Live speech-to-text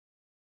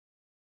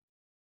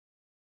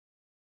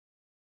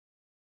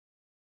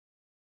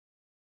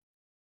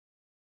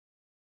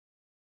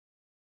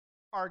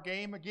our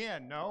game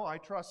again. No, I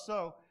trust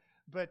so.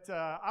 But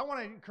I want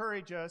to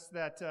encourage us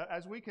that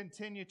as we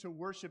continue to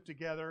worship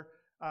together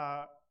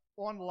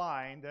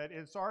online, that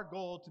it's our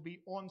goal to be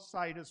on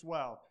site as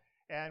well.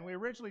 And we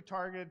originally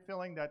targeted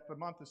feeling that the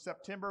month of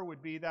September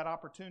would be that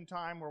opportune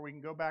time where we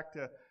can go back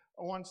to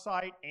on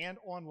site and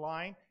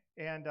online.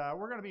 And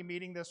we're going to be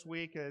meeting this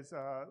week as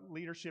a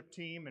leadership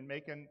team and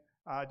making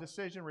a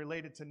decision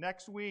related to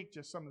next week,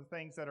 just some of the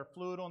things that are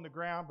fluid on the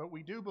ground. But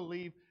we do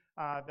believe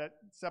that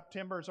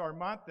September is our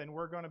month, and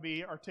we're going to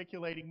be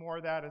articulating more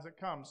of that as it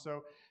comes.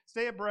 So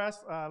stay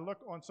abreast. Look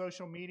on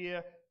social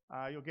media.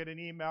 You'll get an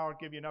email. I'll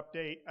give you an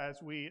update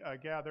as we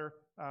gather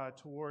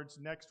towards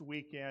next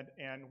weekend,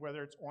 and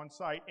whether it's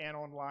on-site and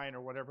online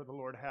or whatever the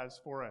Lord has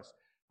for us.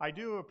 I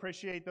do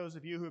appreciate those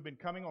of you who have been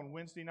coming on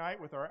Wednesday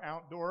night with our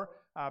outdoor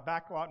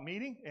backlot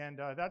meeting, and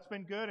that's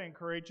been good. I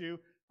encourage you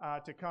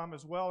to come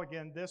as well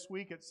again this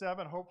week at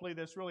 7. Hopefully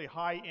this really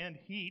high-end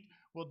heat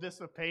will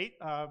dissipate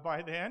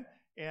by then,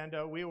 and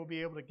we will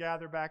be able to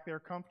gather back there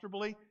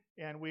comfortably,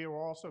 and we will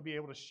also be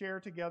able to share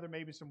together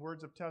maybe some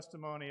words of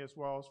testimony as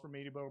well as for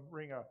me to be able to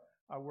bring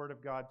a word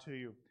of God to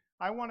you.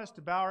 I want us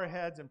to bow our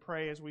heads and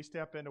pray as we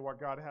step into what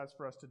God has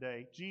for us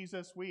today.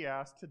 Jesus, we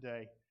ask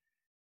today,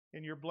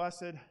 in your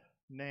blessed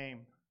name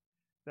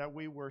that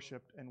we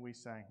worshiped and we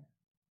sang,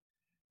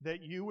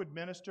 that you would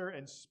minister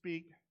and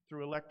speak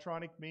through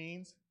electronic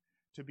means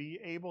to be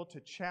able to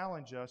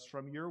challenge us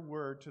from your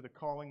word to the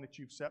calling that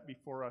you've set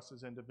before us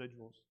as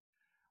individuals.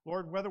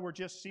 Lord, whether we're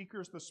just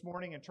seekers this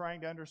morning and trying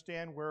to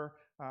understand where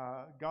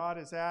God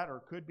is at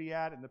or could be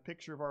at in the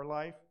picture of our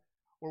life,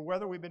 or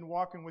whether we've been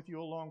walking with you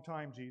a long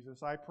time,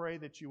 Jesus, I pray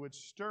that you would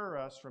stir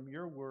us from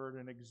your word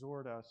and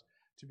exhort us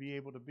to be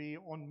able to be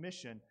on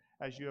mission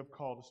as you have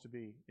called us to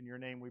be. In your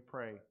name we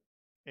pray.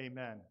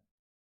 Amen.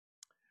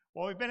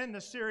 Well, we've been in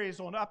this series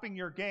on upping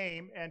your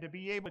game and to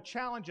be able to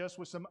challenge us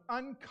with some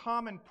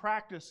uncommon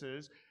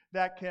practices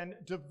that can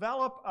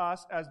develop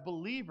us as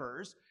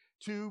believers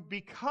to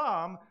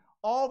become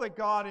all that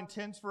God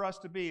intends for us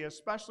to be,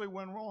 especially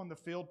when we're on the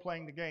field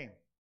playing the game.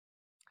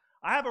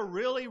 I have a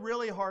really,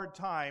 really hard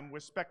time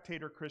with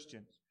spectator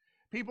Christians.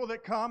 People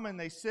that come and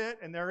they sit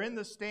and they're in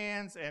the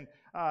stands, and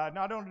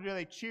not only do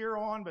they cheer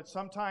on, but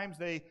sometimes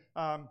they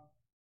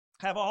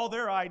have all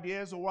their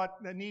ideas of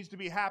what needs to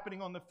be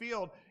happening on the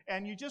field,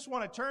 and you just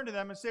want to turn to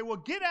them and say, well,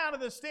 get out of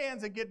the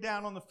stands and get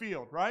down on the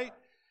field, right?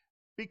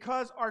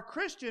 Because our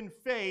Christian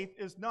faith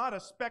is not a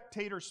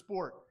spectator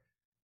sport.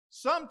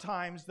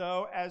 Sometimes,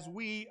 though, as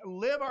we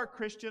live our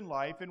Christian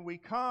life and we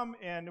come,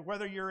 and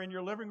whether you're in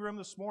your living room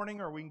this morning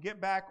or we can get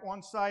back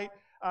on site,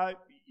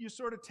 you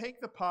sort of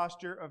take the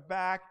posture of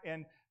back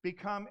and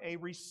become a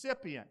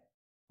recipient,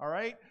 all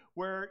right?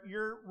 Where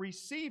you're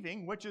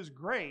receiving, which is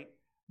great,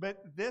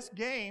 but this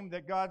game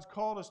that God's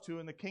called us to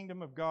in the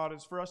kingdom of God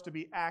is for us to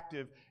be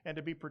active and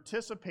to be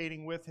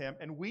participating with Him,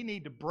 and we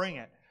need to bring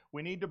it.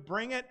 We need to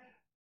bring it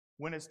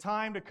when it's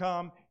time to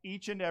come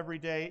each and every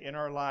day in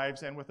our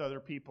lives and with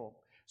other people.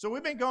 So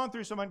we've been going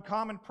through some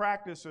uncommon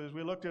practices.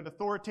 We looked at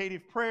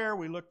authoritative prayer.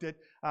 We looked at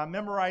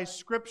memorized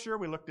scripture.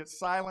 We looked at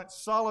silent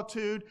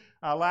solitude.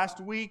 Last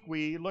week,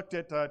 we looked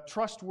at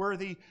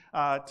trustworthy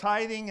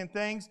tithing and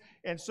things.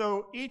 And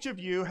so each of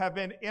you have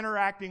been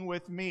interacting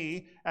with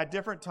me at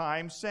different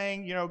times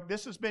saying, you know,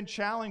 this has been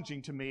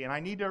challenging to me, and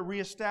I need to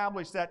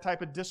reestablish that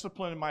type of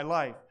discipline in my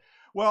life.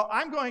 Well,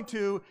 I'm going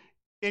to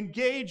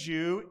engage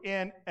you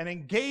in an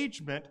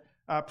engagement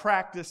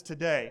practice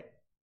today.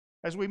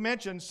 As we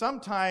mentioned,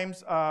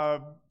 sometimes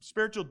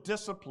spiritual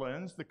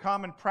disciplines, the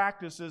common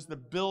practices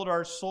that build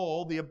our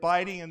soul, the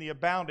abiding and the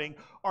abounding,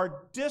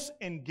 are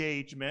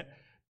disengagement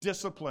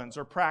disciplines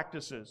or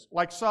practices,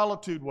 like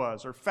solitude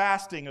was, or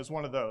fasting is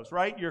one of those,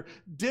 right? You're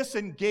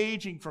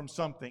disengaging from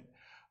something.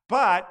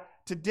 But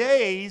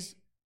today's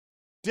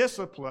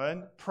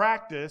discipline,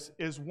 practice,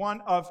 is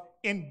one of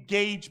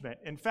engagement.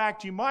 In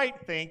fact, you might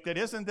think that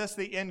isn't this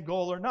the end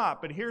goal or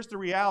not? But here's the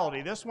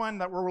reality. This one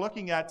that we're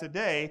looking at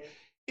today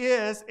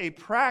is a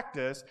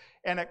practice,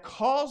 and it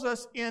calls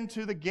us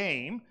into the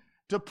game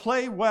to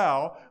play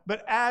well,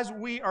 but as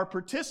we are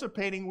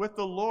participating with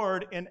the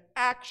Lord in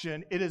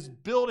action, it is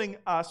building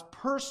us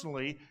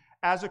personally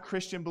as a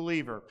Christian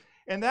believer.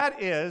 And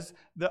that is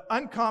the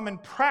uncommon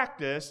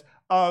practice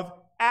of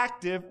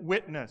active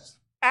witness.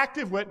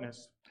 Active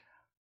witness.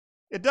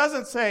 It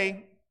doesn't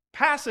say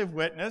passive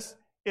witness.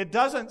 It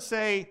doesn't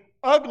say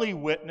ugly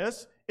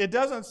witness. It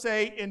doesn't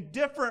say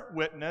indifferent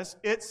witness.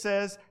 It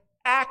says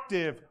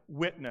active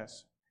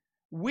witness.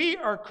 We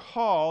are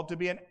called to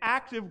be an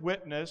active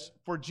witness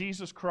for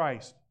Jesus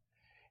Christ.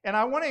 And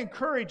I want to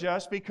encourage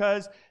us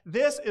because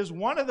this is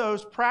one of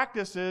those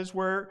practices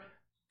where,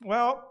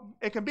 well,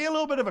 it can be a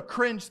little bit of a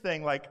cringe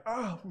thing, like,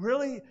 oh,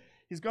 really?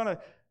 He's going to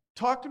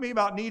talk to me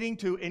about needing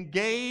to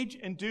engage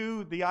and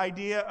do the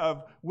idea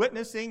of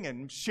witnessing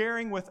and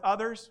sharing with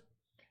others.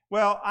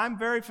 Well, I'm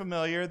very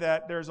familiar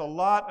that there's a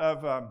lot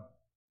of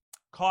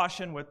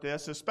caution with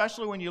this,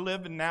 especially when you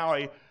live in now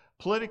a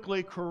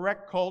politically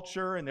correct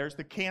culture, and there's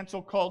the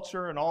cancel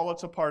culture and all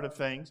that's a part of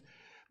things.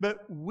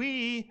 but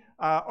we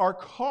are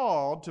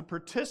called to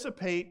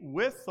participate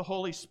with the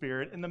Holy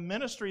Spirit in the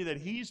ministry that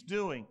He's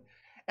doing.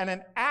 And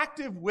an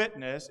active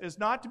witness is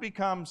not to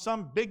become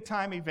some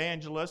big-time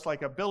evangelist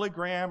like a Billy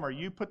Graham, or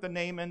you put the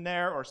name in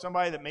there, or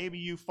somebody that maybe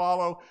you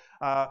follow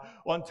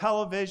on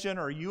television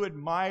or you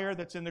admire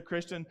that's in the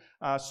Christian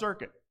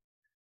circuit.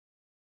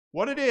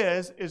 What it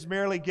is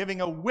merely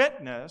giving a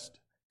witness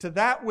to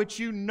that which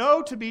you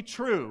know to be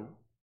true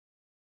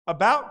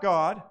about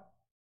God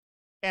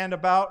and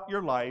about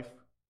your life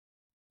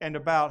and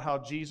about how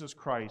Jesus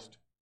Christ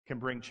can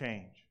bring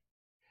change.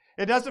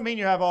 It doesn't mean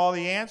you have all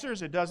the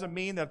answers. It doesn't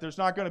mean that there's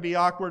not going to be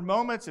awkward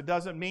moments. It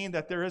doesn't mean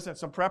that there isn't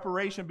some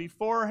preparation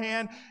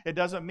beforehand. It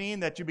doesn't mean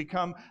that you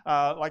become,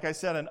 like I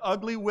said, an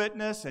ugly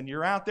witness and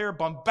you're out there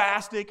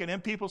bombastic and in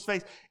people's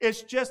face.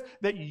 It's just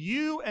that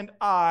you and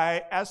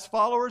I, as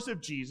followers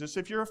of Jesus,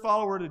 if you're a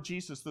follower of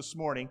Jesus this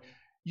morning,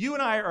 you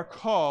and I are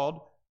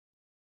called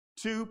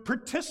to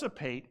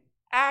participate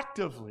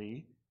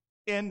actively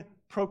in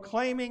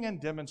proclaiming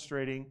and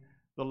demonstrating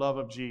the love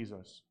of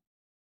Jesus.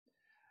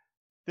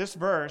 This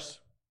verse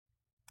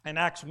in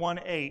Acts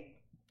 1:8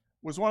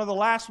 was one of the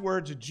last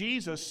words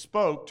Jesus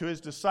spoke to His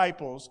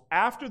disciples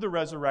after the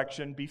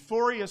resurrection,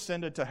 before He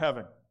ascended to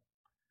heaven.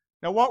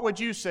 Now, what would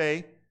you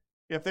say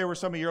if they were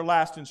some of your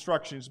last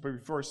instructions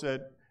before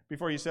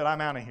you said,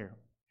 I'm out of here?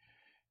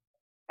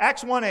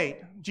 Acts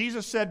 1:8,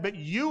 Jesus said, but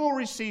you will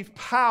receive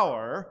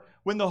power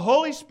when the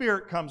Holy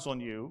Spirit comes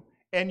on you,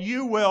 and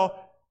you will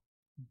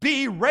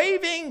be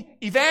raving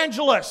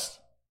evangelists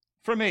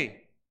for me.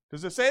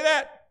 Does it say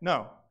that?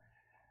 No.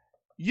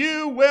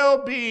 You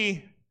will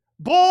be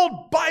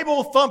bold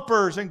Bible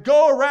thumpers and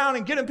go around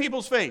and get in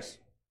people's face.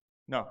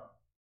 No.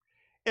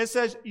 It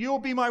says, you'll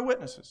be my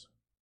witnesses.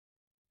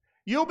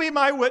 You'll be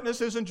my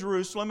witnesses in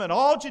Jerusalem and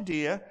all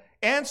Judea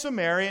and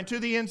Samaria and to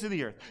the ends of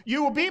the earth.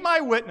 You will be my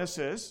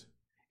witnesses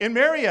in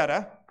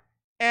Marietta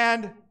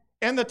and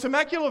in the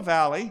Temecula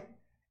Valley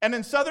and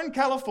in Southern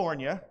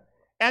California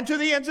and to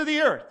the ends of the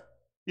earth.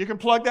 You can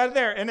plug that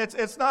there. And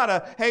it's not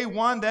a, hey,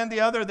 one, then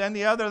the other, then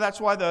the other. That's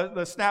why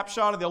the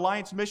snapshot of the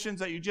Alliance missions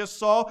that you just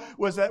saw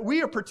was that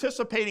we are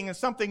participating in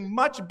something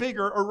much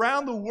bigger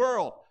around the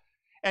world.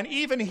 And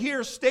even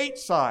here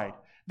stateside,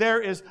 there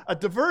is a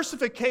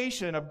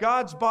diversification of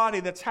God's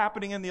body that's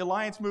happening in the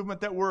Alliance movement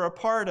that we're a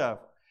part of.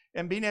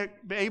 And being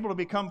able to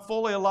become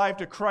fully alive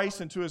to Christ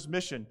and to His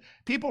mission.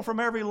 People from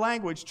every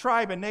language,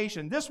 tribe, and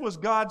nation. This was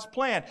God's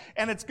plan.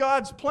 And it's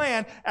God's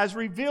plan as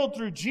revealed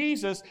through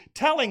Jesus,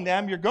 telling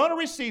them, you're going to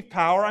receive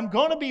power. I'm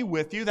going to be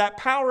with you. That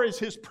power is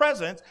His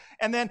presence.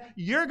 And then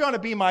you're going to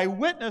be my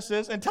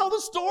witnesses and tell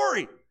the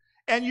story.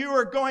 And you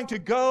are going to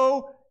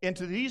go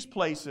into these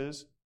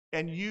places,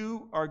 and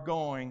you are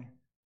going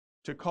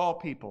to call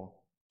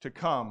people to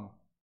come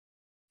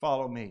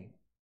follow me.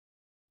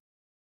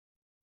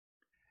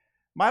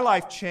 My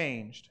life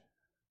changed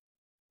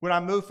when I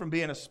moved from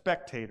being a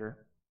spectator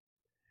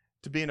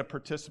to being a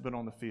participant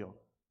on the field.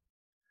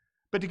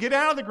 But to get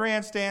out of the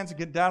grandstands and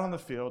get down on the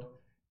field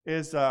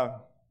is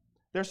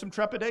there's some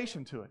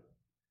trepidation to it.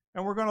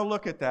 And we're going to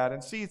look at that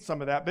and see some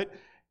of that. But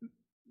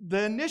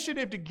the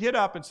initiative to get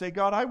up and say,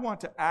 God, I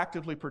want to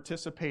actively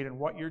participate in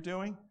what you're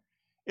doing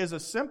is a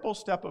simple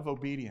step of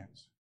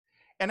obedience.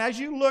 And as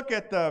you look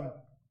at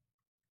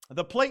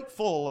the plate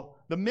full,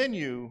 the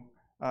menu,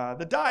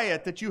 the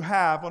diet that you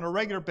have on a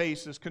regular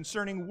basis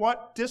concerning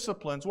what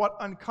disciplines, what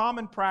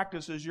uncommon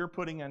practices you're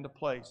putting into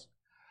place,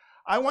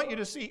 I want you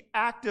to see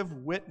active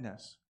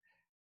witness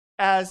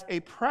as a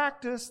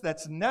practice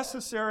that's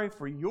necessary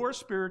for your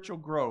spiritual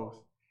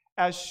growth,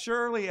 as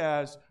surely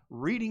as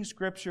reading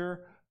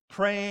Scripture,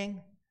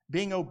 praying,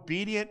 being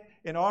obedient,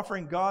 and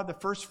offering God the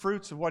first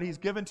fruits of what He's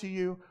given to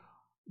you.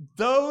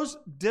 Those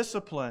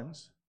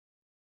disciplines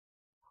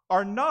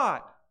are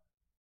not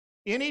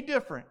any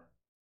different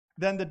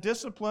than the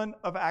discipline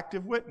of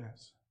active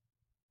witness.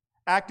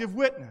 Active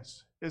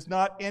witness is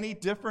not any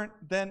different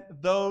than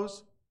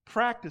those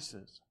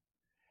practices.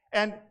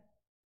 And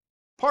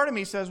part of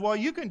me says, well,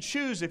 you can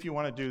choose if you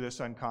want to do this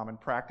uncommon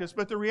practice,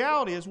 but the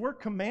reality is we're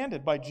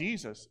commanded by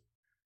Jesus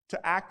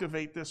to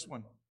activate this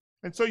one.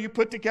 And so you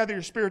put together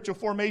your spiritual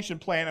formation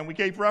plan, and we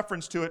gave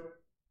reference to it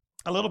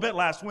a little bit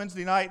last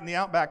Wednesday night in the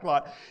Outback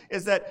lot,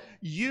 is that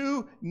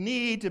you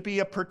need to be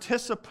a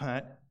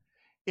participant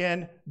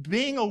in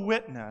being a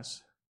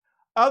witness.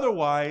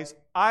 Otherwise,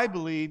 I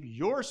believe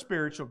your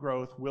spiritual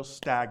growth will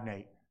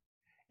stagnate.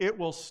 It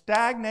will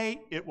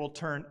stagnate, it will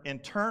turn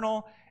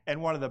internal,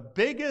 and one of the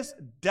biggest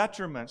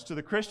detriments to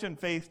the Christian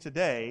faith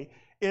today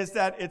is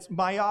that it's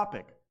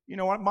myopic. You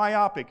know what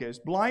myopic is?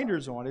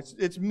 Blinders on.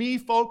 It's me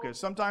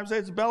focused. Sometimes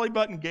it's belly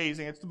button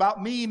gazing. It's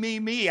about me, me,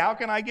 me. How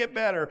can I get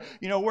better?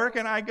 You know, where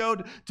can I go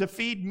to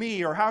feed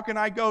me? Or how can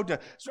I go to...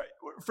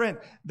 Friend,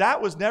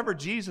 that was never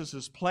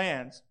Jesus'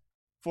 plans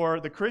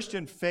for the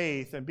Christian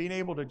faith and being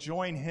able to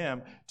join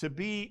Him to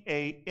be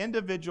an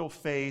individual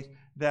faith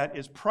that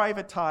is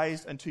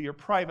privatized into your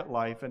private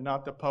life and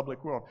not the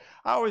public world.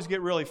 I always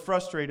get really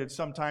frustrated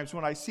sometimes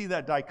when I see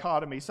that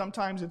dichotomy.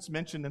 Sometimes it's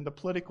mentioned in the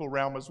political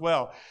realm as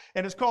well.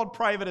 And it's called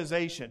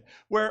privatization,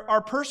 where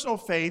our personal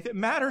faith, it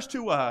matters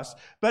to us,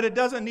 but it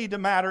doesn't need to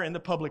matter in the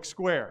public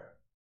square.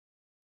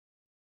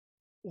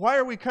 Why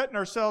are we cutting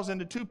ourselves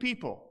into two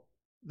people?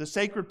 The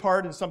sacred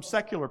part and some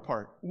secular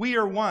part. We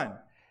are one.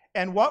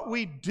 And what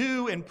we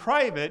do in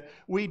private,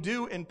 we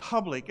do in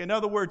public. In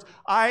other words,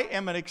 I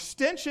am an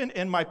extension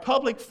in my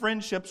public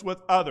friendships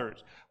with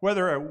others.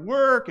 Whether at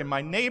work, in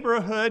my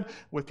neighborhood,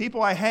 with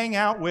people I hang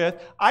out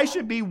with, I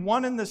should be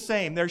one and the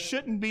same. There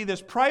shouldn't be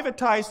this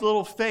privatized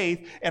little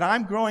faith, and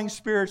I'm growing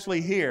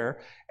spiritually here.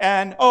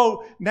 And,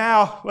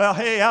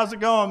 hey, how's it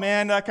going,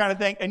 man? That kind of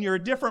thing. And you're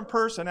a different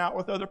person out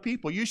with other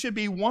people. You should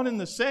be one and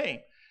the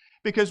same.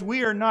 Because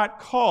we are not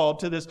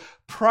called to this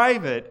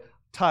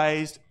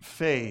privatized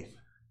faith.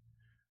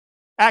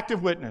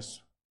 Active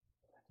witness.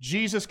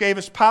 Jesus gave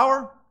us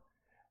power.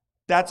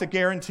 That's a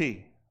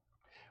guarantee.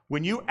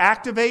 When you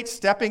activate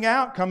stepping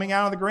out, coming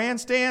out of the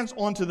grandstands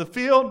onto the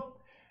field,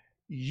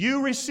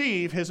 you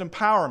receive His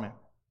empowerment.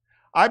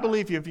 I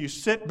believe if you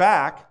sit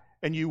back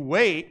and you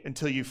wait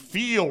until you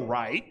feel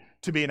right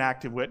to be an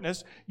active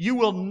witness, you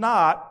will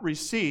not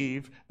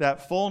receive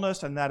that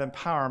fullness and that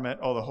empowerment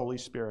of the Holy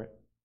Spirit.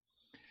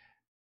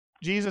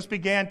 Jesus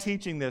began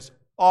teaching this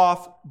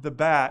off the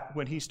bat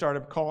when He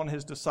started calling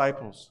His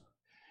disciples.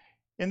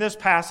 In this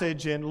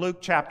passage in Luke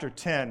chapter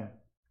 10,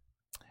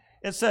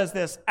 it says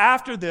this,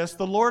 "After this,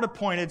 the Lord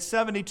appointed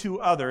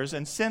 72 others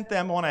and sent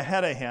them on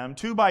ahead of Him,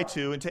 2 by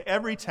 2, into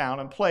every town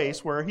and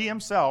place where He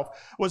Himself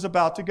was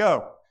about to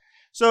go."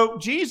 So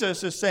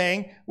Jesus is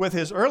saying with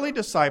His early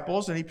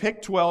disciples, and He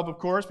picked 12, of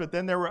course, but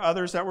then there were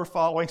others that were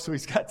following, so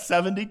He's got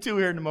 72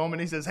 here in a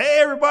moment. He says, hey,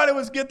 everybody,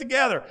 let's get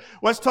together.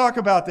 Let's talk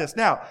about this.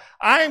 Now,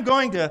 I am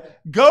going to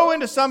go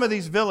into some of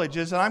these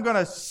villages, and I'm going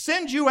to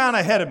send you out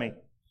ahead of me.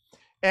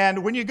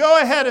 And when you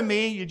go ahead of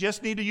me, you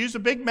just need to use a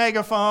big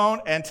megaphone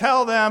and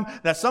tell them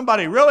that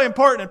somebody really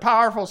important and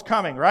powerful is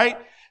coming, right?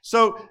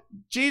 So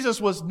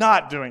Jesus was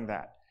not doing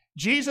that.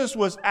 Jesus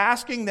was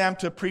asking them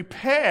to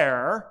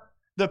prepare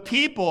the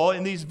people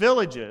in these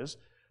villages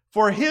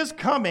for His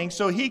coming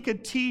so He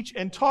could teach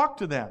and talk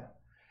to them.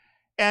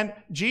 And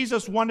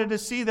Jesus wanted to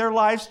see their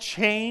lives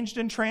changed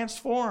and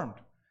transformed.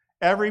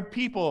 Every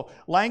people,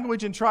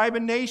 language, and tribe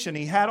and nation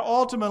He had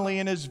ultimately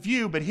in His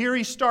view, but here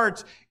He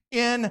starts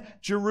in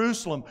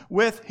Jerusalem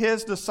with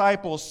His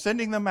disciples,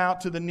 sending them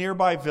out to the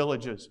nearby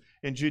villages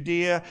in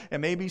Judea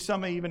and maybe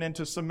some even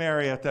into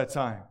Samaria at that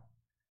time.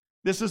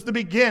 This is the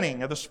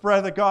beginning of the spread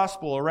of the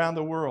gospel around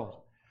the world.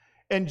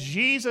 And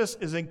Jesus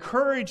is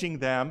encouraging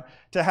them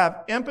to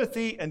have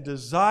empathy and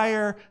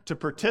desire to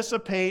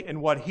participate in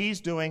what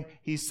He's doing.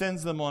 He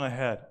sends them on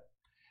ahead.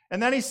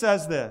 And then He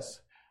says this,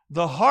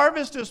 "The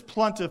harvest is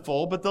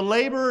plentiful, but the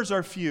laborers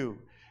are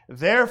few.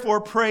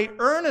 Therefore, pray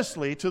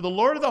earnestly to the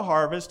Lord of the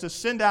harvest to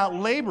send out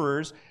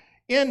laborers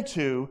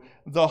into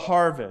the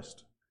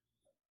harvest."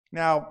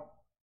 Now,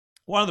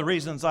 one of the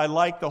reasons I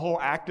like the whole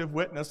active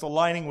witness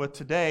aligning with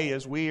today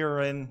is we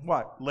are in,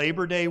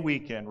 Labor Day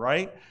weekend,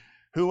 right?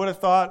 Who would have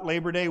thought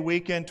Labor Day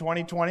weekend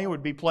 2020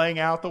 would be playing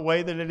out the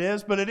way that it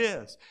is? But it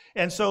is.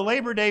 And so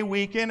Labor Day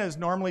weekend is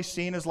normally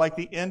seen as like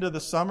the end of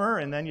the summer,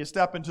 and then you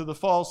step into the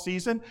fall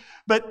season.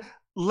 But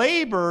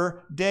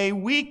Labor Day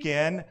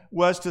weekend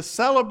was to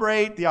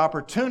celebrate the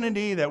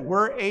opportunity that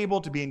we're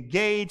able to be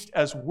engaged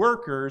as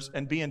workers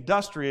and be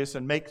industrious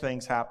and make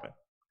things happen.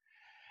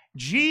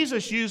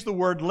 Jesus used the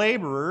word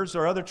laborers,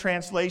 or other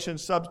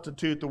translations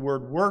substitute the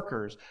word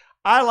workers.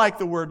 I like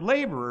the word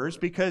laborers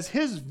because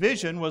His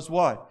vision was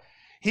what?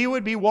 He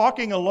would be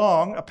walking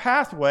along a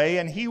pathway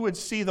and He would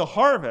see the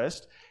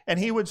harvest, and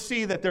He would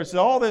see that there's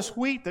all this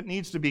wheat that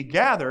needs to be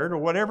gathered, or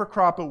whatever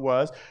crop it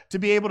was, to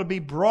be able to be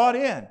brought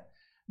in.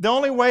 The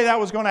only way that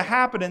was going to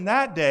happen in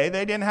that day,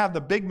 they didn't have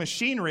the big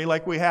machinery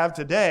like we have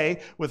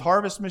today with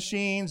harvest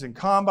machines and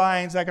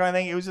combines, that kind of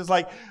thing. It was just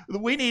like,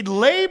 we need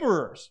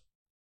laborers.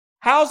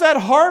 How's that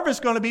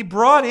harvest going to be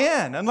brought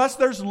in unless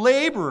there's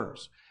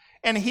laborers?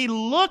 And He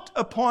looked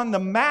upon the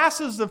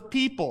masses of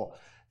people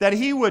that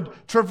He would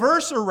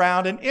traverse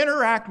around and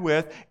interact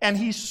with, and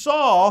He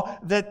saw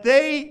that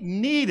they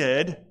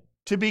needed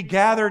to be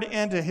gathered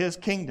into His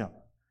kingdom.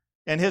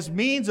 And His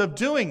means of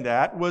doing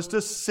that was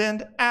to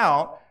send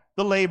out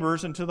the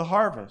laborers into the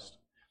harvest.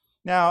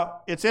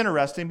 Now, it's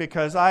interesting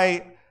because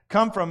I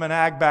come from an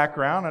ag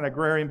background, an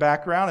agrarian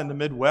background in the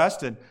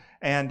Midwest,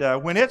 and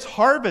when it's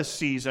harvest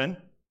season,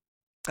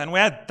 and we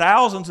had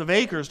thousands of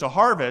acres to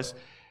harvest,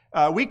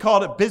 we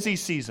called it busy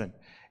season.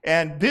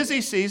 And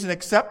busy season,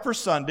 except for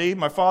Sunday.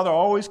 My father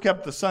always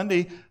kept the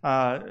Sunday,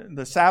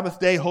 the Sabbath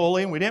day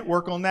holy, and we didn't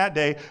work on that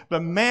day.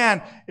 But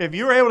man, if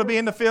you were able to be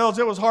in the fields,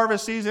 it was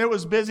harvest season, it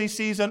was busy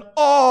season,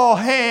 all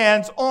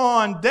hands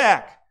on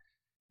deck.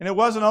 And it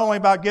wasn't only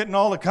about getting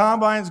all the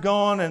combines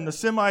going and the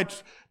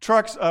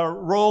trucks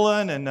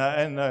rolling and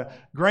the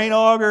grain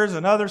augers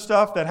and other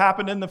stuff that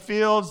happened in the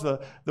fields, the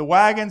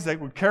wagons that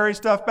would carry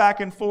stuff back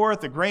and forth,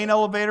 the grain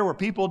elevator where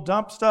people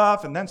dump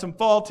stuff, and then some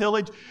fall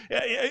tillage.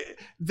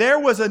 There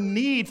was a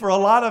need for a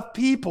lot of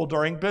people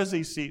during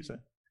busy season.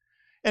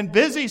 In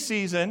busy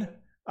season,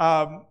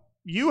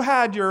 you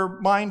had your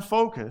mind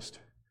focused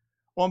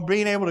on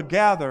being able to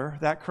gather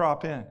that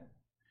crop in.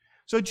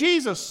 So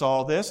Jesus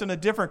saw this in a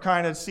different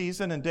kind of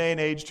season and day and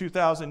age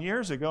 2,000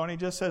 years ago, and he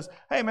just says,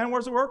 hey man,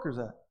 where's the workers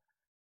at?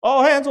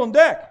 All hands on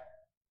deck.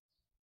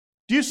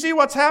 Do you see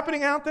what's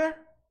happening out there?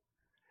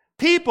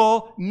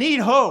 People need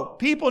hope.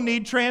 People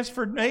need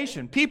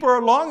transformation. People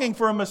are longing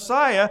for a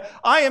Messiah.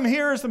 I am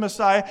here as the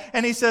Messiah.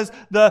 And he says,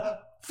 the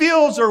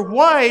fields are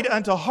wide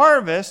unto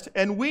harvest,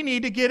 and we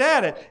need to get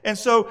at it. And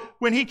so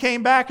when he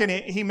came back and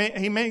he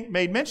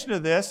made mention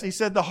of this, he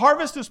said, the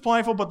harvest is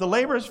plentiful, but the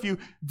laborers few.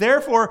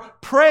 Therefore,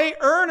 pray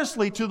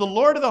earnestly to the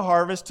Lord of the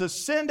harvest to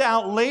send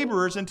out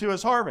laborers into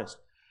his harvest.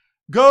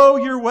 Go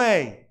your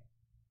way,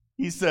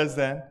 he says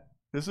then.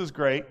 This is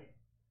great.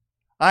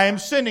 I am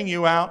sending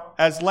you out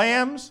as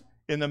lambs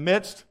in the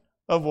midst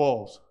of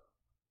wolves.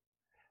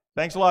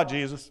 Thanks a lot,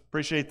 Jesus.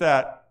 Appreciate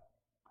that.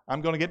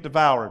 I'm going to get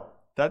devoured.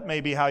 That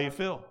may be how you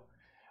feel.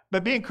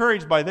 But be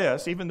encouraged by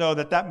this, even though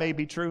that may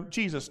be true.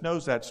 Jesus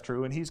knows that's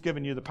true, and he's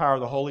given you the power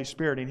of the Holy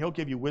Spirit, and he'll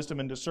give you wisdom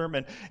and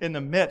discernment in the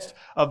midst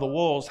of the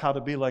wolves, how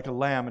to be like a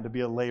lamb and to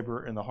be a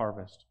laborer in the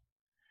harvest.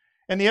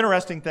 And the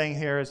interesting thing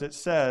here is it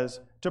says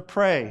to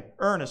pray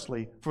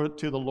earnestly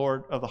to the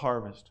Lord of the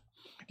harvest.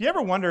 Do you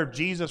ever wonder if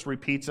Jesus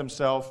repeats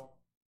himself?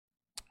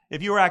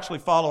 If you were actually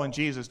following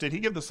Jesus, did he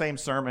give the same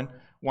sermon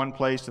one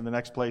place to the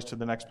next place to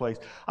the next place?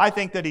 I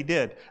think that he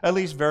did, at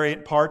least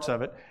variant parts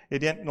of it. It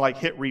didn't like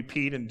hit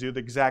repeat and do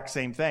the exact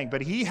same thing,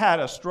 but he had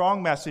a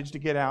strong message to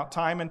get out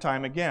time and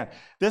time again.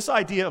 This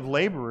idea of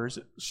laborers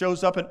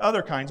shows up in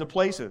other kinds of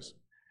places.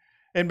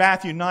 In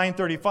Matthew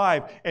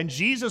 9:35, and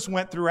Jesus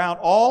went throughout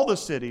all the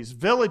cities,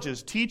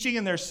 villages, teaching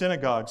in their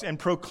synagogues and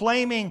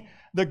proclaiming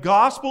the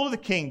gospel of the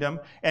kingdom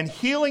and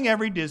healing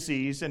every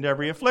disease and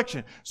every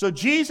affliction. So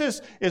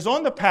Jesus is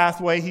on the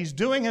pathway. He's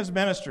doing his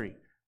ministry.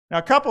 Now,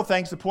 a couple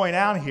things to point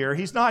out here.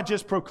 He's not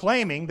just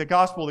proclaiming the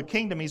gospel of the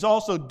kingdom. He's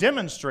also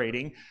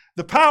demonstrating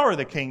the power of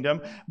the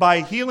kingdom by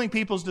healing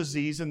people's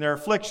disease and their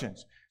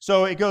afflictions.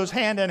 So it goes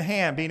hand in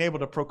hand, being able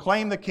to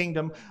proclaim the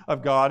kingdom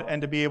of God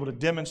and to be able to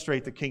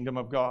demonstrate the kingdom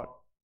of God.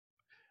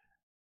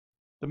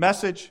 The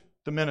message,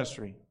 the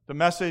ministry. The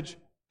message,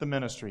 the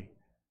ministry.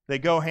 They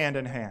go hand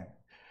in hand.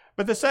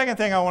 But the second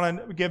thing I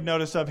want to give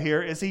notice of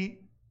here is he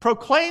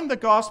proclaimed the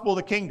gospel of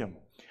the kingdom.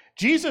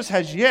 Jesus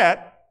has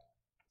yet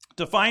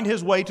to find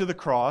his way to the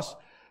cross,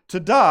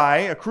 to die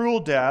a cruel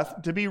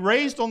death, to be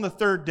raised on the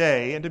third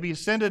day, and to be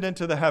ascended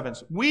into the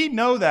heavens. We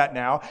know that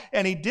now,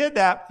 and he did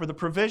that for the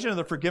provision of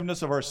the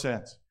forgiveness of our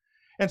sins.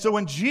 And so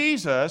when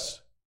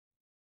Jesus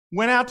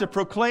went out to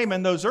proclaim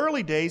in those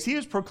early days, he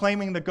was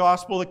proclaiming the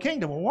gospel of the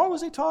kingdom. Well, what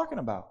was he talking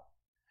about?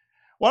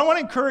 Well, I want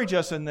to encourage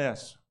us in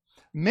this.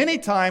 Many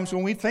times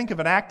when we think of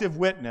an active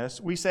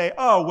witness, we say,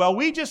 oh, well,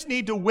 we just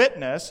need to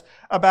witness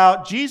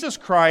about Jesus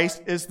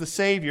Christ is the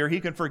Savior. He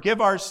can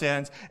forgive our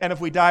sins, and if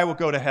we die, we'll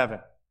go to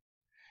heaven.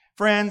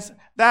 Friends,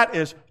 that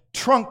is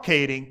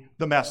truncating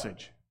the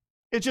message.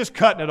 It's just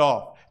cutting it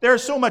off.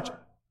 There's so much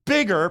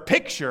bigger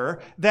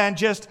picture than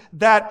just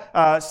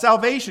that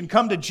salvation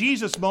come to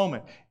Jesus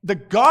moment. The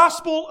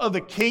gospel of the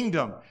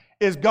kingdom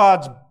is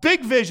God's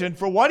big vision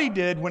for what he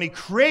did when he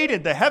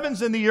created the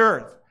heavens and the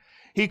earth.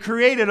 He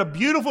created a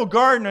beautiful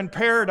garden in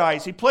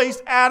paradise. He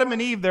placed Adam and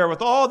Eve there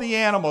with all the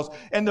animals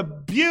and the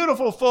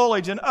beautiful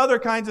foliage and other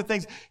kinds of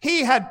things.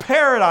 He had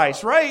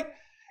paradise, right?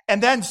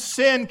 And then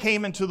sin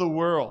came into the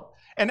world.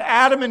 And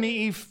Adam and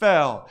Eve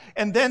fell.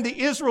 And then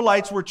the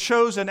Israelites were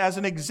chosen as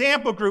an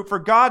example group for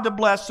God to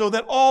bless so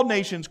that all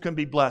nations can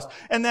be blessed.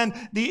 And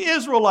then the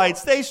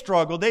Israelites, they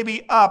struggle. They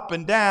be up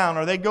and down,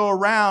 or they go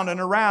around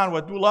and around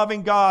with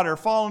loving God or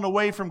falling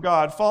away from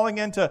God, falling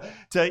into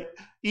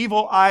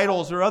evil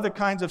idols or other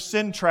kinds of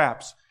sin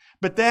traps.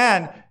 But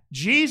then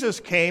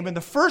Jesus came, and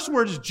the first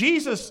words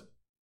Jesus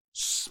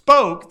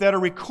spoke that are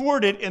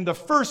recorded in the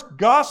first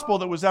gospel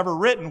that was ever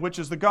written, which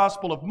is the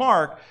Gospel of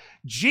Mark,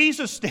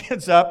 Jesus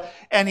stands up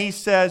and he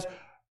says,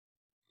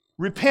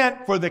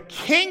 repent, for the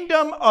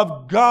kingdom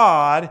of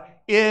God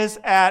is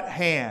at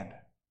hand.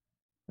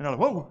 And I'm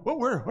like,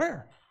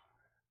 where?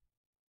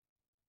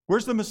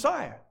 Where's the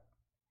Messiah?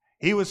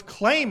 He was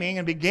claiming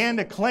and began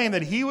to claim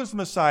that he was the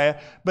Messiah,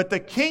 but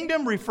the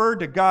kingdom referred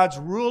to God's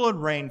rule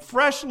and reign,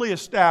 freshly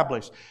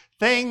established.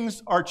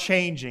 Things are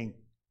changing.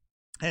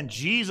 And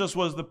Jesus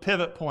was the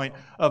pivot point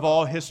of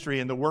all history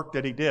and the work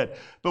that he did.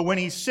 But when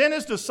he sent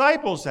his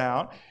disciples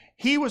out,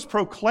 he was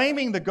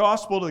proclaiming the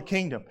gospel of the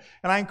kingdom.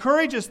 And I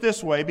encourage us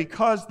this way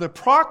because the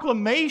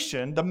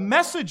proclamation, the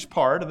message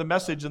part of the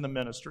message in the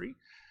ministry,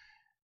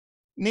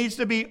 needs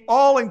to be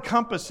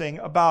all-encompassing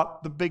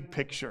about the big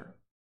picture.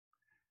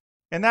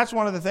 And that's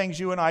one of the things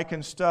you and I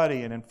can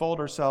study and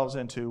unfold ourselves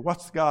into.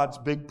 What's God's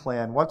big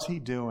plan? What's he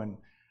doing?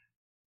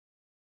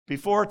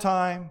 Before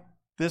time,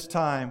 this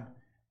time,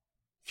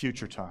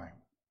 future time.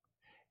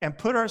 and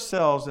put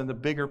ourselves in the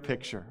bigger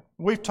picture.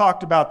 We've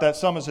talked about that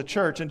some as a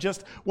church, and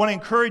just want to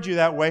encourage you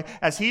that way.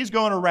 As he's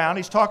going around,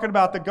 he's talking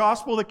about the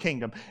gospel of the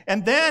kingdom.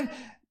 And then,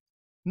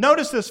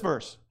 notice this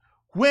verse.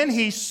 When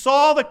he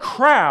saw the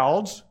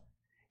crowds,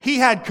 he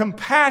had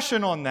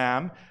compassion on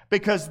them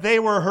because they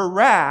were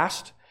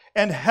harassed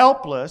and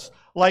helpless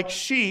like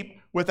sheep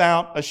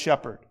without a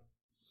shepherd.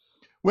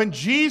 When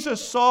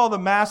Jesus saw the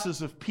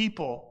masses of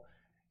people,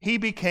 he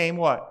became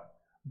what?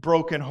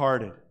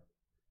 Brokenhearted.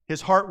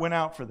 His heart went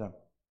out for them.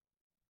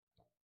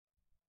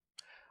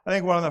 I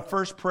think one of the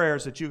first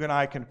prayers that you and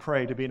I can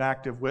pray to be an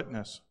active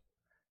witness,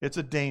 it's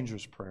a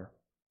dangerous prayer,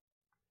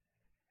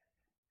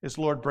 is,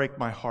 Lord, break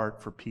my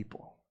heart for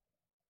people.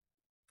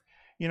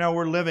 You know,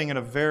 we're living in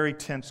a very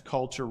tense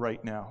culture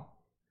right now.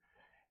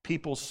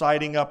 People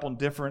siding up on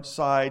different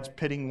sides,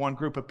 pitting one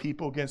group of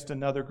people against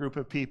another group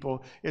of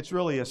people. It's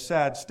really a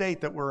sad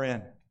state that we're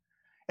in.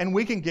 And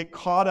we can get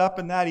caught up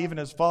in that even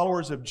as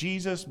followers of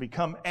Jesus,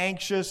 become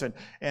anxious and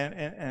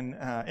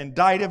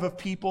indicative of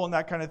people and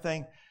that kind of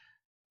thing.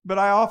 But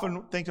I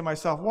often think to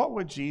myself, what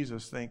would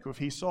Jesus think if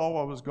he saw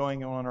what was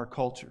going on in our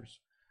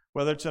cultures?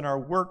 Whether it's in our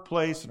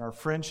workplace, in our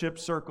friendship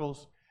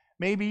circles,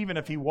 maybe even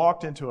if he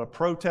walked into a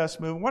protest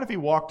movement. What if he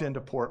walked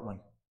into Portland?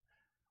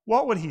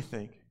 What would he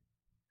think?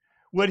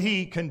 Would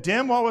he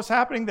condemn what was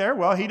happening there?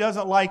 Well, he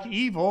doesn't like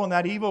evil, and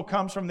that evil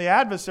comes from the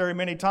adversary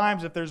many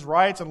times. If there's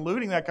riots and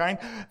looting, that kind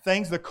of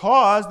things, the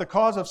cause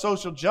of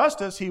social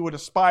justice he would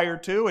aspire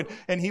to,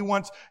 and he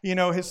wants,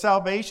 his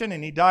salvation,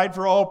 and he died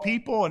for all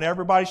people, and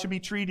everybody should be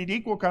treated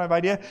equal kind of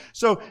idea.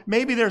 So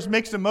maybe there's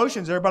mixed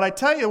emotions there, but I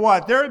tell you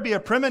what, there would be a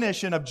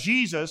premonition of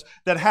Jesus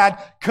that had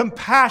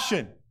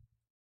compassion,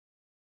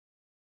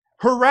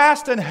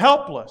 harassed and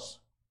helpless.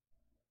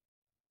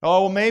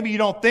 Oh, well, maybe you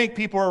don't think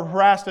people are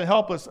harassed and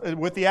helpless.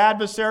 With the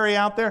adversary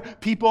out there,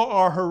 people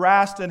are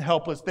harassed and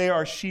helpless. They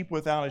are sheep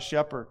without a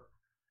shepherd.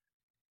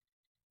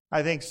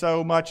 I think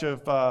so much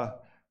of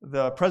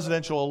the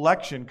presidential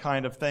election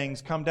kind of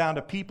things come down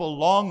to people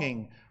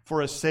longing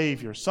for a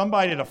Savior,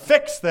 somebody to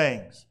fix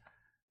things.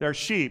 They're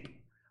sheep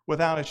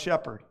without a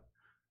shepherd.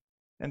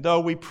 And though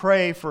we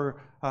pray for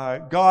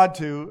God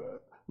to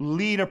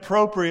lead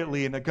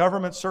appropriately in the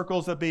government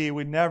circles that be,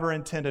 we never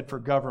intended for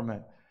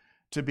government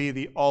to be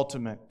the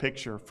ultimate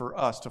picture for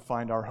us to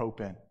find our hope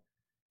in.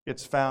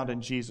 It's found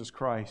in Jesus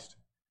Christ.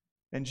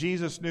 And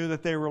Jesus knew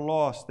that they were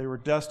lost, they were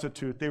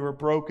destitute, they were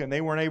broken,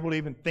 they weren't able to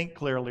even think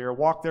clearly or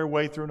walk their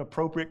way through an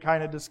appropriate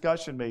kind of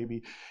discussion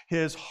maybe.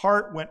 His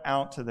heart went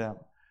out to them.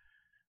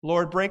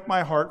 Lord, break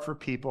my heart for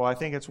people. I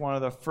think it's one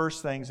of the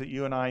first things that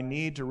you and I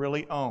need to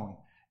really own.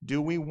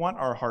 Do we want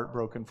our heart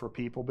broken for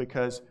people?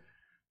 Because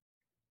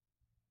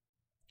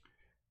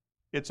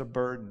it's a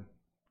burden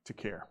to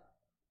care.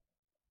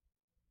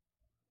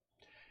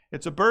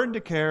 It's a burden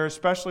to care,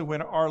 especially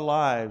when our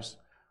lives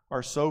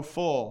are so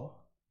full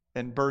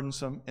and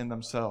burdensome in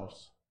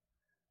themselves.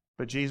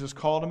 But Jesus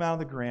called them out of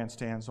the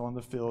grandstands on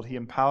the field. He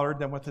empowered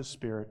them with His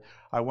Spirit.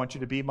 I want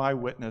you to be my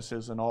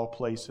witnesses in all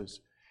places.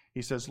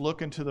 He says,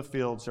 look into the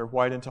fields. They're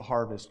white into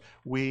harvest.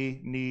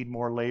 We need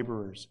more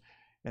laborers.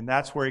 And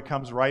that's where he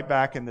comes right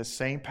back in this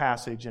same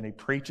passage, and he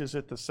preaches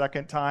it the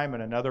second time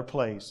in another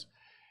place.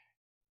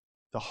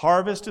 The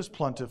harvest is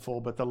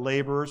plentiful, but the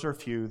laborers are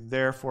few.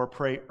 Therefore,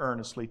 pray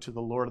earnestly to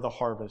the Lord of the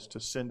harvest to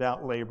send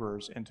out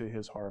laborers into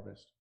His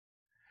harvest.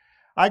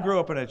 I grew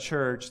up in a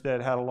church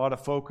that had a lot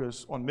of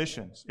focus on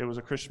missions. It was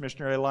a Christian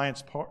Missionary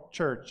Alliance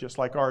church, just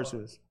like ours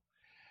is.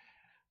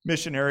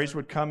 Missionaries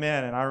would come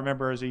in, and I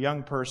remember as a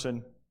young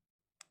person,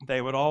 they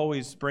would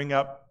always bring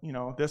up,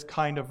 this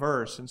kind of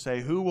verse and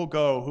say, who will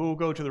go? Who will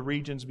go to the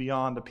regions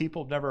beyond? The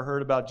people have never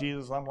heard about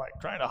Jesus. I'm like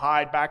trying to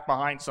hide back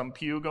behind some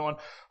pew going,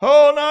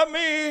 oh, not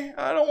me.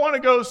 I don't want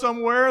to go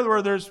somewhere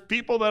where there's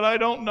people that I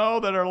don't know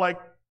that are like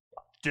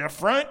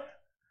different.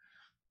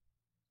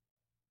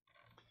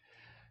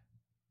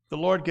 The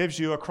Lord gives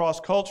you a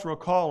cross-cultural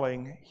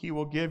calling. He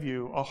will give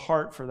you a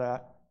heart for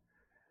that.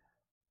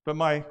 But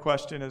my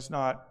question is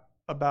not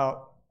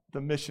about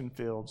the mission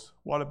fields.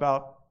 What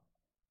about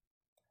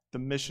the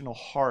missional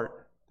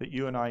heart that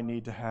you and I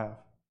need to have?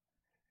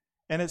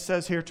 And it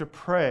says here to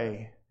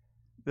pray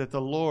that the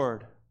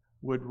Lord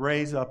would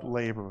raise up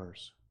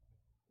laborers.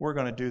 We're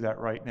going to do that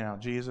right now.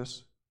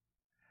 Jesus,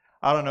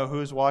 I don't know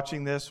who's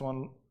watching this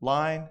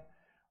online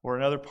or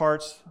in other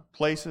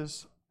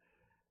places,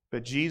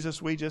 but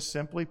Jesus, we just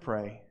simply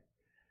pray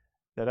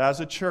that as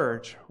a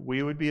church,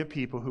 we would be a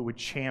people who would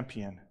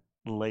champion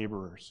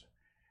laborers,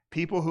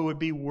 people who would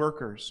be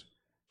workers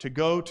to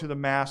go to the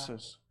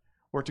masses,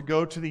 or to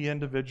go to the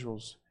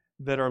individuals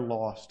that are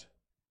lost.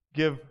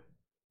 Give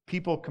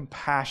people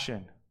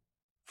compassion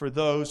for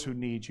those who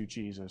need you,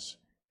 Jesus.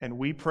 And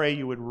we pray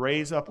you would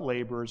raise up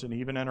laborers, and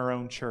even in our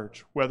own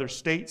church, whether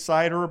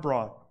stateside or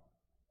abroad,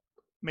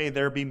 may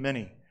there be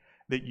many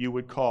that you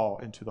would call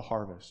into the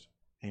harvest.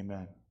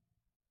 Amen.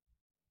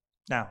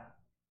 Now,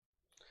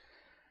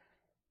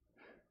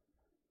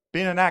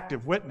 being an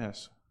active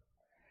witness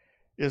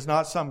is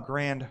not some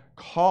grand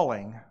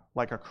calling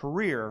like a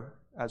career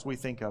as we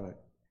think of it.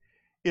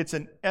 It's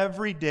an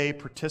everyday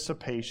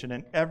participation,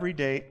 an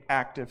everyday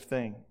active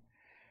thing.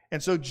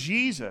 And so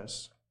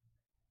Jesus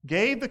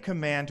gave the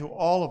command to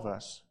all of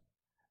us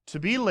to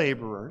be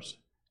laborers,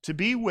 to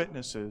be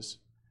witnesses.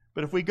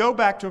 But if we go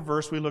back to a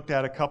verse we looked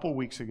at a couple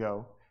weeks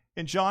ago,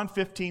 in John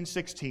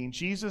 15:16,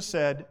 Jesus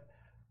said,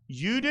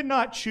 "You did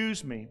not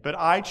choose me, but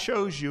I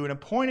chose you and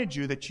appointed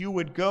you that you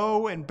would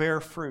go and bear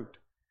fruit,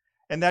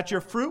 and that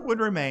your fruit would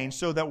remain,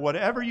 so that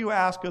whatever you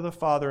ask of the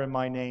Father in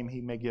my name,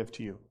 he may give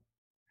to you."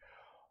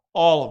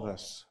 All of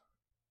us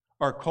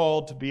are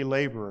called to be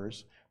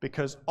laborers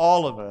because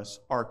all of us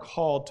are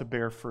called to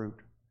bear fruit.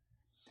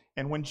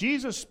 And when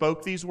Jesus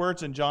spoke these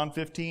words in John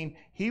 15,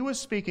 he was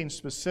speaking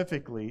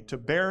specifically to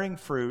bearing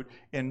fruit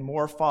in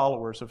more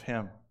followers of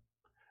him.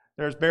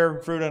 There's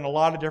bearing fruit in a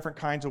lot of different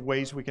kinds of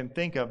ways we can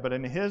think of, but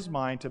in his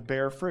mind, to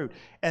bear fruit.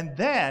 And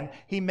then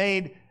he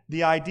made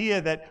the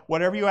idea that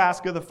whatever you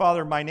ask of the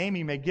Father in my name,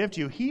 he may give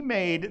to you. He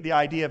made the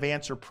idea of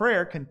answer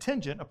prayer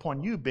contingent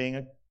upon you being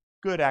a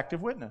good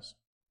active witness.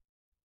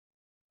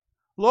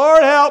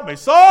 Lord, help me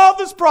solve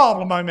this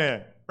problem I'm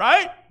in,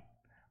 right?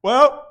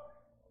 Well,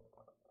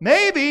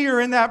 maybe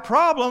you're in that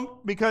problem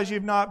because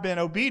you've not been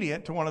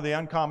obedient to one of the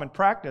uncommon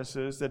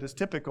practices that is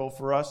typical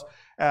for us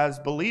as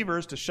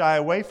believers to shy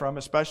away from,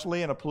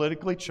 especially in a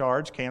politically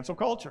charged cancel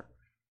culture.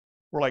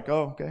 We're like,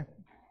 oh, okay,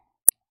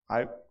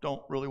 I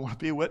don't really want to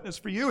be a witness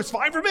for you. It's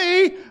fine for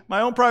me,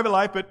 my own private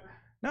life, but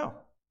no.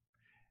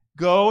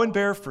 Go and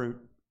bear fruit.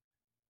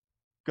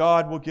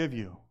 God will give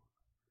you,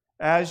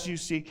 as you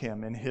seek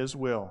him in his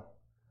will,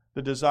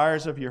 the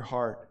desires of your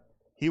heart.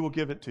 He will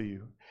give it to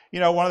you.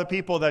 You know, one of the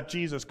people that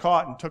Jesus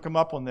caught and took him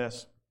up on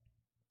this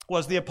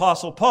was the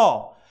Apostle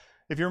Paul.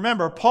 If you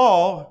remember,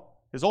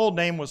 Paul, his old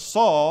name was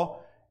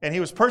Saul, and he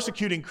was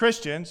persecuting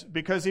Christians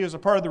because he was a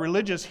part of the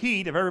religious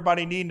heat of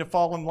everybody needing to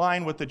fall in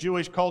line with the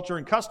Jewish culture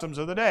and customs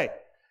of the day.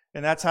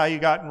 And that's how you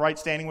got in right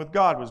standing with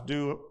God, was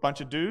do a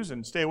bunch of do's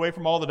and stay away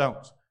from all the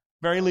don'ts.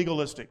 Very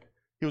legalistic.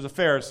 He was a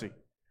Pharisee.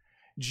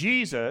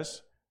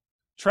 Jesus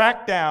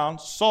tracked down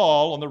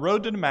Saul on the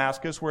road to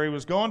Damascus where he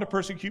was going to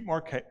persecute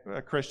more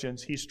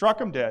Christians. He struck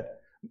him dead.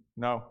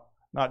 No,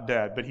 not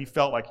dead, but he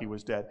felt like he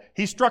was dead.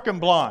 He struck him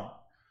blind.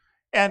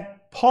 And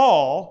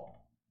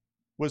Paul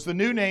was the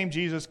new name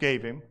Jesus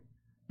gave him,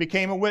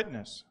 became a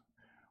witness.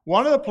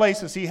 One of the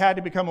places he had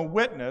to become a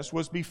witness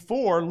was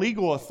before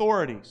legal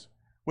authorities.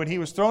 When he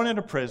was thrown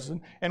into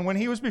prison, and when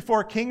he was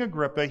before King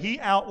Agrippa, he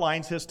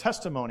outlines his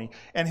testimony.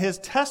 And his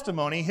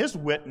testimony, his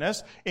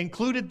witness,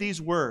 included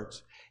these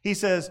words. He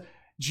says,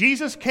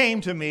 Jesus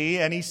came to me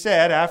and he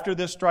said, after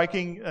this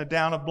striking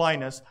down of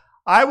blindness,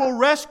 I will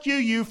rescue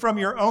you from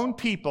your own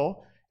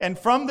people and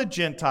from the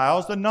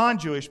Gentiles, the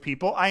non-Jewish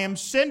people. I am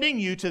sending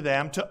you to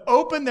them to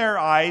open their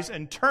eyes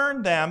and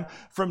turn them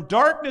from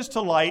darkness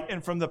to light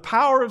and from the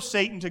power of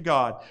Satan to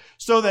God,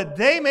 so that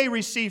they may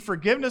receive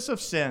forgiveness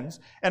of sins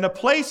and a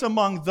place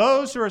among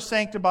those who are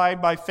sanctified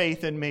by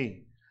faith in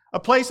me. A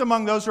place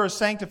among those who are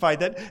sanctified,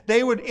 that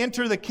they would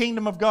enter the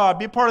kingdom of God,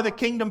 be a part of the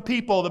kingdom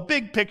people, the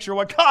big picture,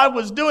 what God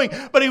was doing.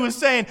 But he was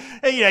saying,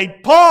 hey,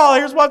 Paul,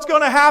 here's what's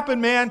going to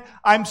happen, man.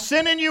 I'm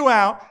sending you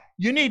out.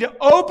 You need to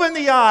open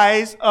the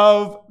eyes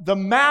of the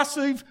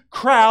massive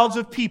crowds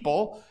of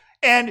people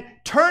and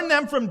turn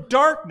them from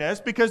darkness,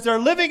 because they're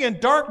living in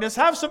darkness.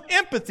 Have some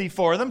empathy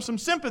for them, some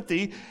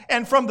sympathy,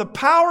 and from the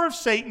power of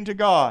Satan to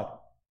God.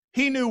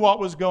 He knew what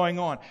was going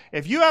on.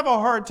 If you have a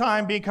hard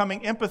time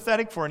becoming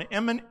empathetic for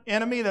an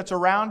enemy that's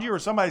around you, or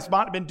somebody's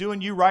not been doing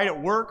you right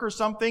at work or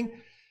something,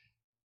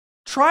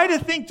 try to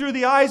think through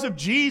the eyes of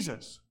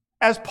Jesus.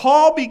 As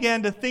Paul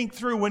began to think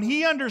through, when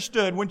he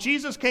understood, when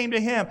Jesus came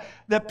to him,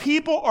 that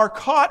people are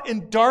caught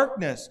in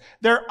darkness.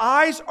 Their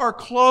eyes are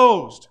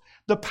closed.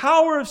 The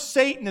power of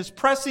Satan is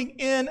pressing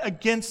in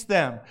against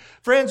them.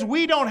 Friends,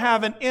 we don't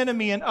have an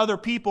enemy in other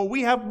people.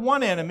 We have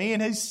one enemy,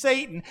 and he's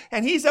Satan.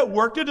 And he's at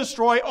work to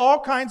destroy all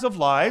kinds of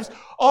lives,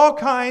 all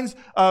kinds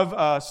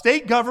of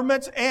state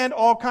governments, and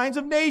all kinds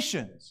of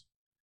nations.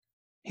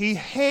 He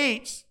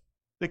hates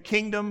the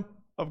kingdom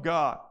of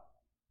God.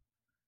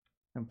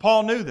 And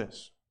Paul knew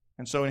this.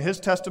 And so in his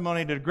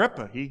testimony to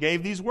Agrippa, he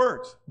gave these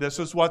words. This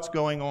is what's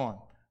going on.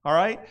 All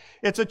right?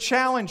 It's a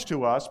challenge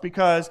to us,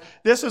 because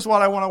this is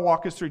what I want to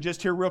walk us through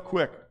just here real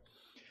quick.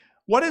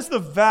 What is the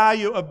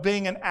value of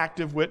being an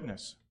active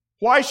witness?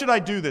 Why should I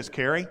do this,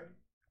 Carrie?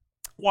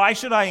 Why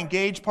should I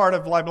engage part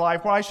of my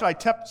life? Why should I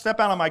step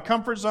out of my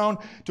comfort zone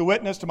to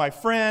witness to my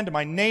friend, to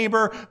my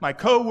neighbor, my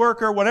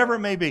coworker, whatever it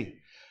may be?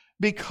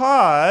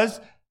 Because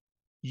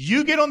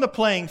you get on the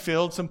playing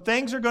field, some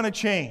things are going to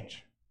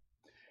change.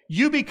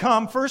 You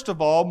become, first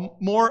of all,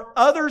 more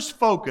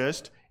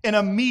others-focused in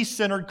a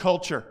me-centered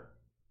culture.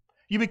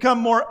 You become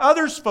more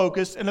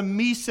others-focused in a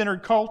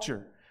me-centered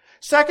culture.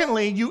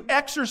 Secondly, you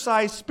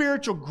exercise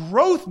spiritual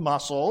growth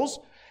muscles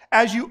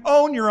as you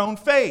own your own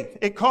faith.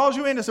 It calls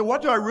you in to say,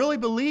 what do I really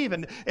believe?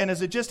 And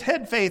is it just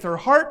head faith or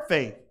heart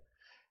faith?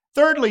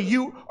 Thirdly,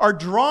 you are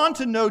drawn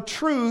to know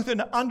truth and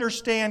to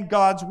understand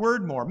God's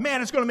Word more.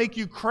 Man, it's going to make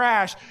you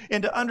crash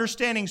into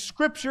understanding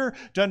Scripture,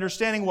 to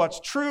understanding what's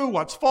true,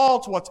 what's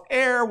false, what's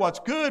error, what's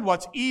good,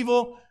 what's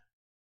evil.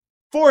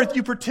 Fourth,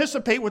 you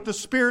participate with the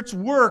Spirit's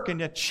work in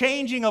the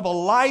changing of a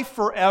life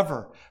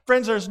forever.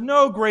 Friends, there's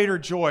no greater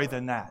joy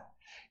than that.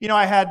 You know,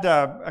 I had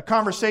a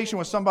conversation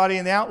with somebody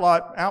in the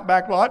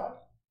Outback lot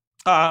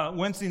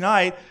Wednesday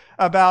night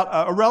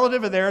about a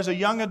relative of theirs, a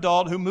young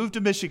adult who moved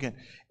to Michigan.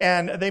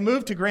 And they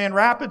moved to Grand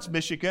Rapids,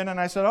 Michigan. And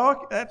I said,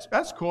 oh,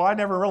 that's cool. I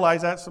never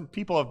realized that some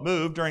people have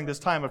moved during this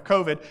time of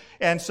COVID.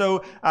 And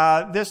so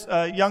this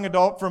young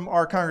adult from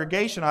our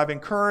congregation, I've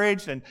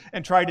encouraged and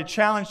tried to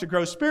challenge to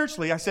grow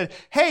spiritually. I said,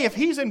 hey, if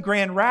he's in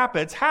Grand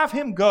Rapids, have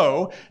him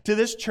go to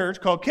this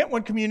church called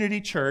Kentwood Community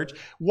Church.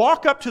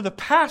 Walk up to the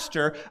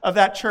pastor of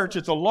that church.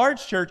 It's a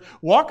large church.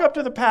 Walk up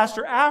to the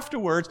pastor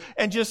afterwards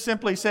and just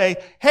simply say,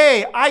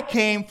 hey, I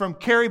came from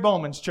Carrie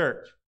Bowman's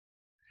church.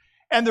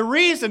 And the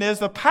reason is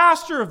the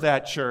pastor of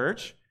that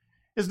church,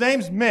 his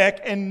name's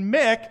Mick, and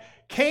Mick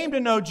came to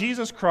know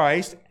Jesus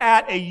Christ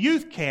at a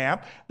youth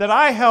camp that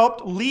I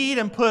helped lead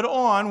and put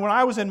on when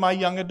I was in my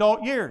young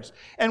adult years.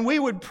 And we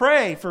would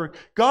pray for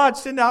God,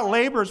 send out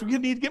laborers. We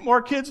need to get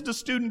more kids to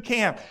student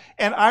camp.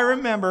 And I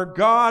remember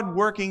God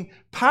working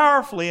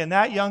powerfully in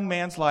that young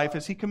man's life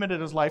as he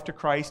committed his life to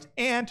Christ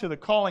and to the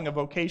calling of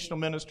vocational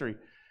ministry.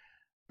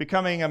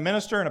 Becoming a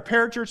minister in a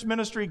parachurch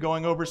ministry,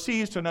 going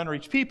overseas to an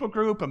unreached people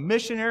group, a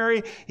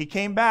missionary. He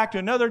came back to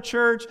another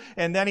church,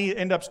 and then he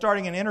ended up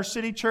starting an inner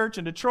city church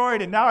in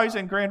Detroit, and now he's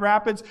in Grand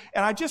Rapids,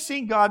 and I just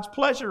seen God's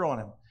pleasure on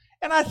him.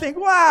 And I think,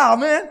 wow,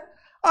 man,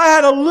 I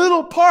had a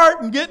little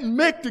part in getting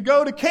Mick to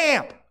go to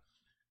camp.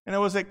 And it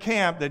was at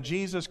camp that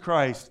Jesus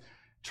Christ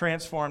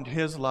transformed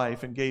his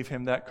life and gave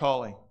him that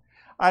calling.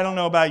 I don't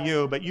know about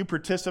you, but you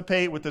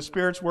participate with the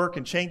Spirit's work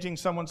in changing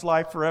someone's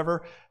life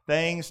forever,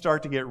 things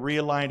start to get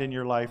realigned in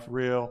your life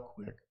real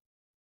quick.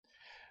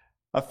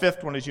 A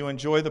fifth one is you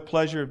enjoy the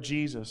pleasure of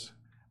Jesus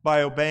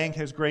by obeying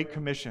His great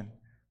commission,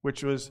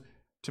 which was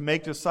to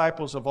make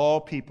disciples of all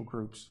people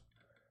groups,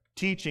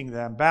 teaching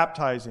them,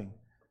 baptizing.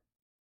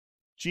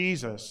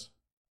 Jesus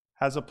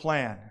has a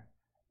plan.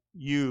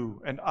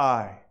 You and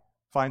I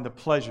find the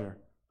pleasure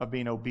of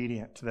being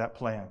obedient to that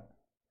plan.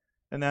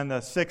 And then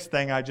the sixth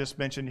thing I just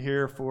mentioned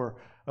here for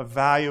a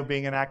value of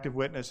being an active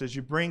witness is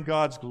you bring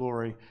God's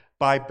glory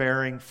by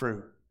bearing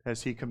fruit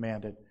as He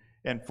commanded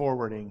and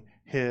forwarding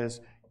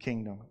His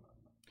kingdom.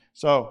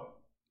 So,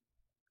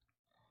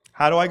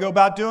 how do I go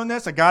about doing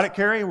this? I got it,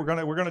 Carrie. We're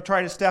gonna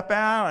try to step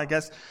out. I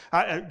guess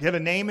get a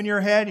name in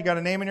your head. You got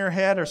a name in your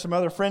head, or some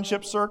other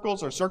friendship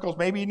circles, or circles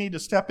maybe you need to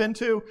step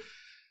into.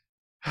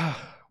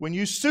 When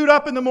you suit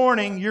up in the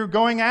morning, you're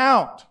going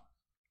out.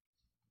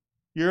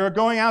 You're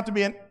going out to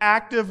be an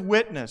active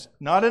witness,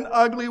 not an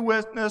ugly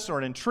witness or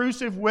an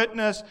intrusive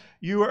witness.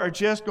 You are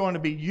just going to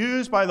be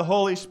used by the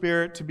Holy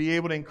Spirit to be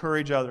able to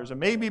encourage others. And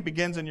maybe it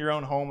begins in your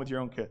own home with your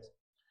own kids.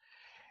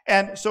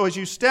 And so as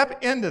you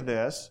step into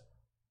this,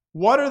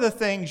 what are the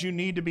things you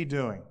need to be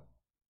doing?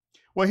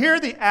 Well, here are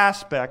the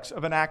aspects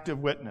of an active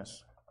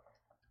witness.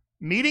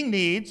 Meeting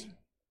needs,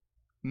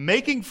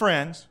 making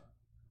friends,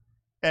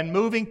 and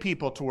moving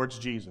people towards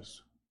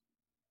Jesus.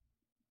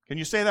 Can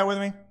you say that with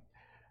me?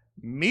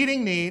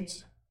 Meeting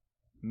needs,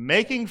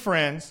 making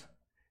friends,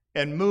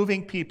 and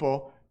moving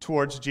people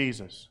towards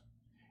Jesus.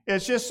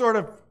 It's just sort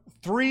of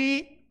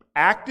three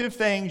active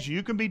things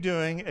you can be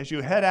doing as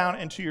you head out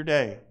into your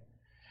day.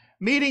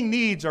 Meeting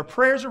needs are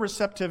prayers of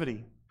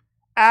receptivity,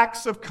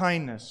 acts of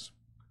kindness,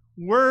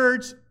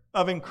 words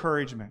of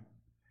encouragement.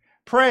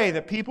 Pray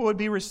that people would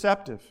be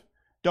receptive.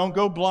 Don't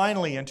go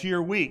blindly into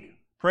your week.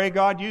 Pray,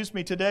 God, use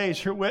me today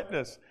as your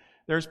witness.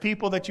 There's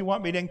people that you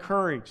want me to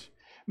encourage.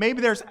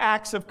 Maybe there's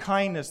acts of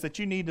kindness that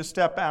you need to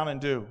step out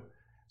and do.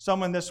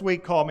 Someone this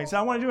week called me and said,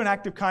 I want to do an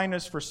act of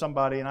kindness for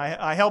somebody, and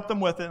I helped them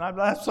with it, and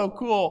that's so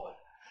cool.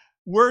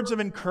 Words of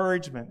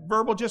encouragement,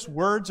 verbal, just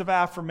words of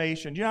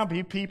affirmation. You know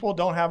how people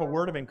don't have a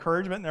word of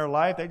encouragement in their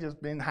life? They've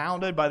just been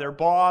hounded by their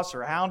boss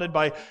or hounded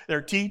by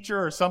their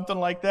teacher or something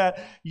like that.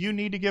 You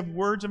need to give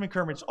words of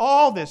encouragement.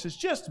 All this is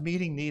just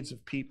meeting needs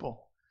of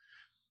people.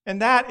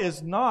 And that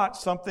is not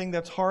something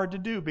that's hard to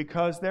do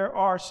because there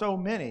are so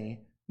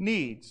many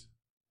needs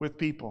with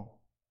people.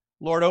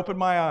 Lord, open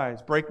my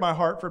eyes, break my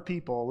heart for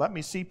people. Let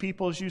me see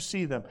people as you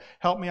see them.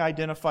 Help me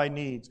identify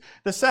needs.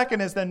 The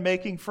second is then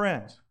making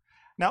friends.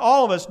 Now,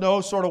 all of us know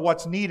sort of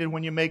what's needed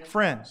when you make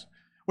friends.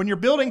 When you're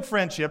building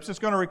friendships, it's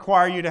going to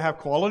require you to have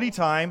quality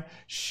time,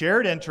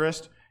 shared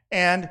interest,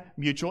 and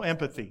mutual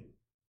empathy.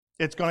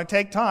 It's going to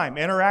take time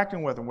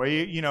interacting with them, where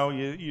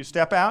you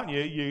step out and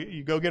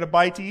you go get a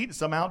bite to eat at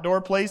some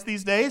outdoor place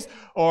these days,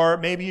 or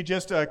maybe you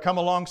just come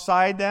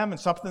alongside them and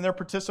something they're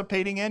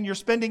participating in. You're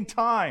spending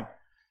time.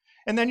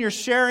 And then you're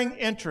sharing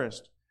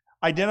interest.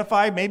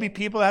 Identify maybe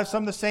people that have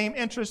some of the same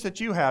interests that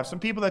you have, some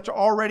people that are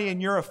already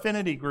in your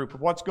affinity group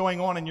of what's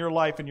going on in your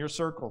life and your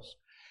circles.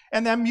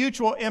 And then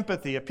mutual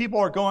empathy. If people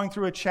are going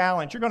through a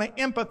challenge, you're going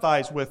to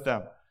empathize with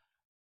them.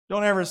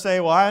 Don't ever say,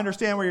 well, I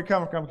understand where you're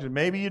coming from, because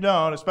maybe you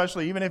don't,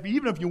 especially even if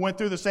you went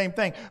through the same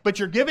thing. But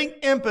you're giving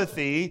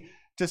empathy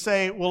to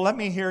say, well, let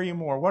me hear you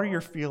more. What are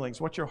your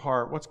feelings? What's your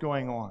heart? What's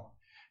going on?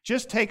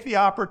 Just take the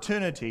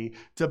opportunity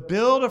to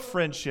build a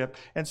friendship,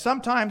 and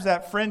sometimes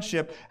that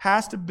friendship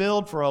has to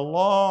build for a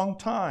long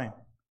time.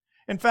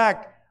 In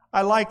fact,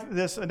 I like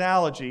this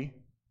analogy,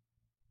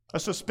 a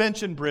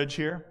suspension bridge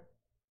here.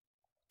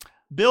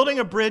 Building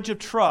a bridge of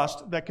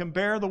trust that can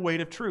bear the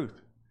weight of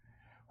truth.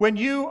 When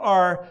you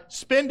are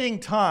spending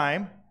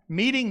time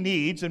meeting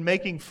needs and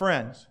making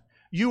friends,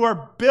 you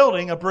are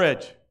building a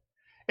bridge.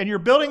 And you're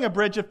building a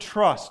bridge of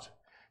trust.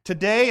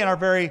 Today, in our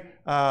very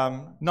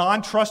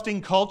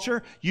non-trusting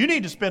culture, you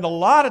need to spend a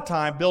lot of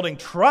time building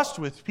trust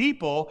with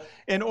people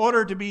in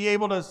order to be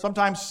able to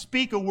sometimes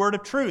speak a word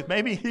of truth.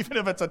 Maybe even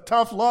if it's a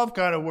tough love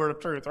kind of word of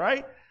truth,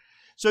 right?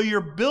 So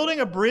you're building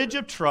a bridge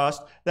of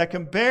trust that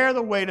can bear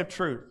the weight of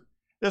truth.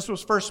 This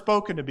was first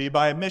spoken to me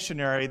by a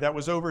missionary that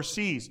was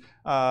overseas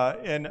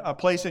in a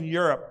place in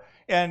Europe.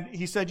 And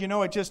he said,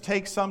 it just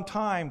takes some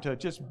time to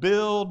just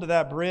build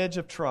that bridge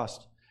of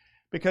trust,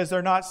 because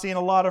they're not seeing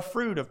a lot of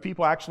fruit of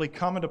people actually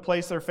coming to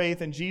place their faith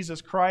in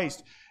Jesus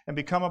Christ and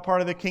become a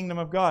part of the kingdom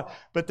of God.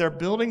 But they're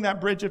building that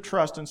bridge of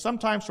trust. And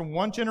sometimes from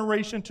one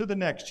generation to the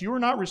next, you are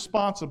not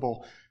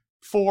responsible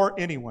for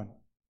anyone.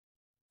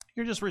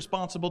 You're just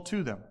responsible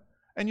to them.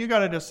 And you got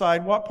to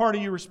decide what part are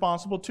you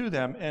responsible to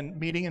them in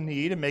meeting a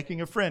need and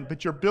making a friend.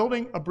 But you're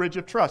building a bridge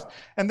of trust.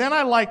 And then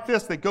I like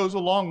this that goes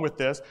along with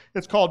this.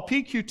 It's called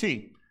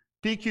PQT.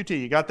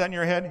 PQT. You got that in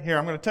your head? Here,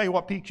 I'm going to tell you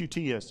what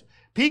PQT is.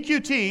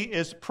 PQT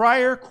is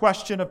prior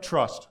question of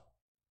trust.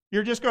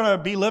 You're just going to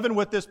be living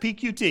with this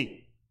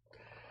PQT.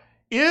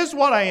 Is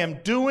what I am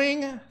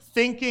doing,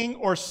 thinking,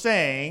 or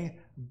saying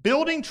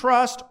building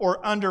trust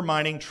or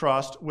undermining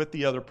trust with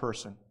the other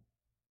person?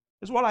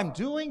 Is what I'm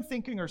doing,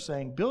 thinking, or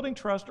saying building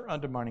trust or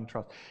undermining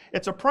trust?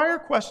 It's a prior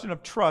question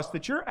of trust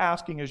that you're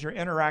asking as you're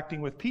interacting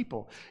with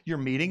people. You're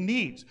meeting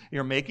needs.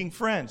 You're making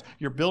friends.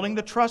 You're building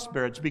the trust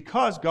bridge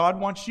because God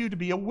wants you to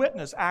be a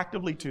witness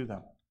actively to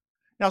them.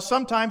 Now,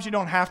 sometimes you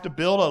don't have to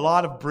build a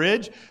lot of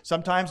bridge.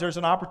 Sometimes there's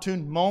an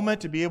opportune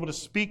moment to be able to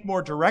speak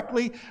more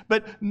directly.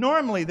 But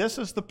normally, this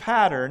is the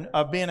pattern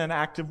of being an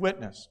active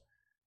witness.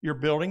 You're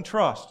building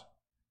trust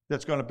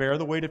that's going to bear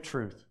the weight of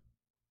truth.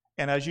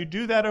 And as you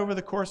do that over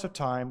the course of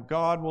time,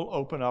 God will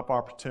open up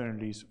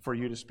opportunities for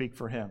you to speak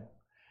for Him.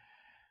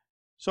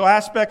 So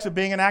aspects of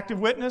being an active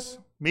witness,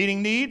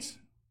 meeting needs,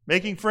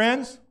 making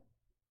friends.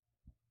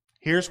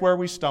 Here's where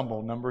we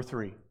stumble, number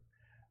 3.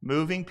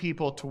 Moving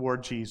people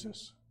toward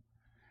Jesus.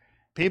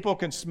 People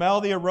can smell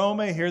the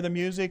aroma, hear the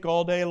music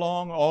all day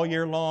long, all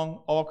year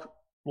long,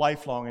 all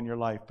lifelong in your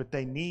life, but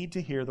they need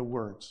to hear the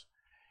words.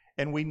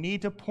 And we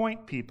need to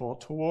point people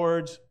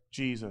towards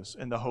Jesus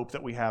and the hope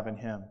that we have in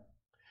Him.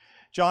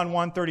 John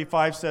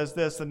 1:35 says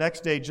this, the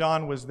next day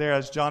John was there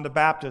as John the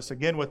Baptist,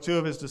 again with 2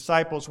 of his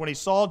disciples. When he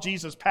saw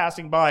Jesus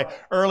passing by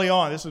early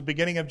on, this is the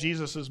beginning of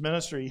Jesus'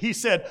 ministry, he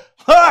said,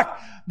 "Look,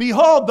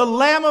 behold, the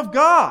Lamb of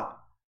God."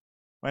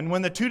 And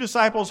when the 2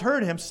 disciples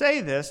heard him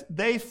say this,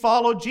 they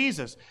followed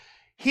Jesus.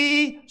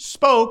 He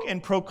spoke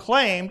and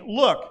proclaimed,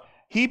 look,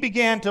 he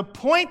began to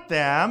point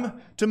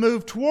them to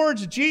move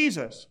towards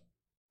Jesus.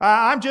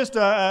 I'm just,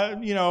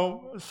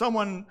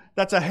 someone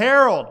that's a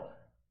herald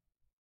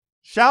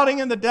shouting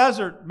in the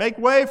desert, make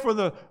way for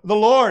the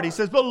Lord. He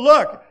says, but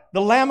look,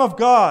 the Lamb of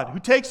God who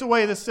takes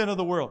away the sin of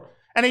the world.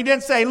 And he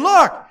didn't say,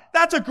 look,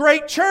 that's a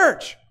great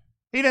church.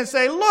 He didn't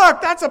say,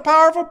 look, that's a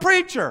powerful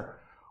preacher.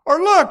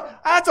 Or look,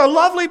 that's a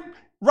lovely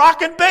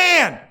rockin'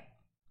 band.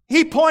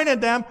 He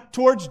pointed them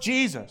towards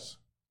Jesus.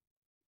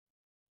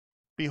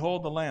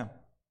 Behold the Lamb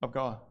of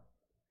God.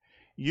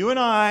 You and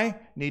I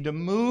need to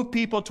move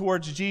people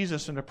towards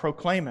Jesus and to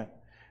proclaim it.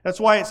 That's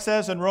why it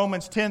says in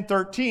Romans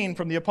 10:13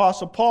 from the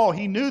Apostle Paul,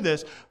 he knew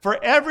this,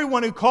 for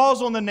everyone who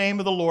calls on the name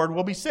of the Lord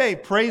will be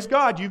saved. Praise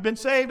God, you've been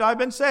saved, I've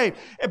been saved.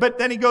 But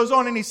then he goes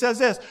on and he says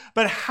this,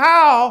 but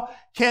how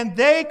can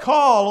they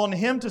call on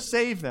Him to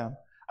save them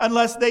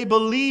unless they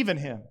believe in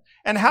Him?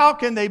 And how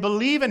can they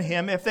believe in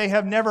Him if they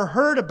have never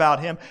heard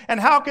about Him?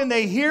 And how can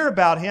they hear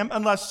about Him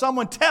unless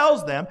someone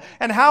tells them?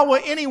 And how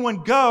will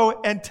anyone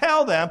go and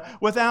tell them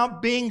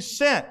without being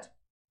sent?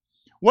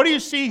 What do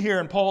you see here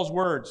in Paul's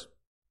words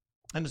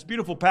in this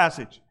beautiful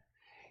passage?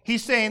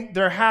 He's saying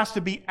there has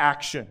to be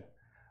action.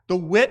 The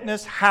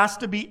witness has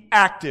to be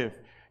active,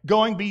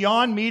 going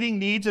beyond meeting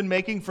needs and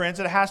making friends.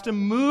 It has to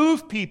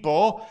move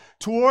people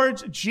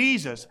towards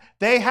Jesus.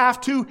 They have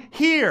to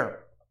hear,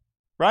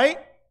 right?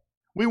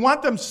 We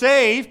want them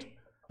saved.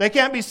 They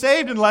can't be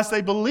saved unless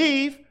they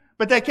believe,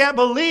 but they can't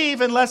believe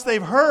unless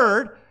they've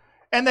heard,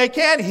 and they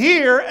can't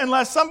hear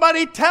unless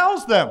somebody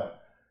tells them.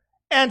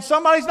 And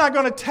somebody's not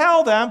going to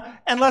tell them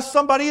unless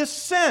somebody is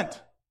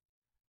sent.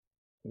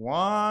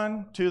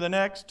 One to the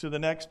next, to the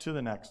next, to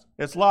the next.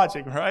 It's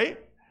logic, right?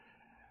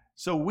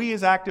 So we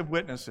as active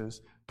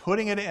witnesses,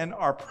 putting it in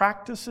our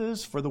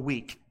practices for the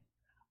week.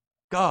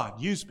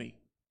 God, use me.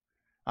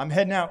 I'm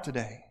heading out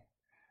today.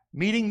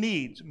 Meeting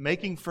needs,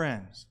 making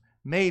friends.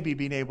 Maybe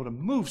being able to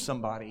move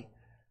somebody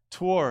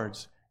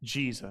towards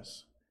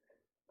Jesus.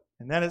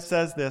 And then it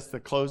says this to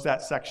close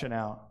that section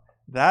out.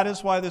 That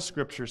is why the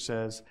Scripture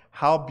says,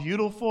 how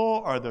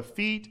beautiful are the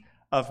feet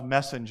of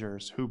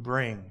messengers who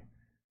bring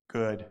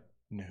good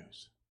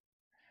news.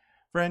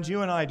 Friends,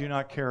 you and I do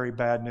not carry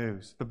bad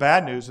news. The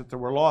bad news is that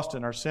we're lost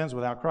in our sins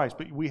without Christ,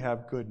 but we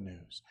have good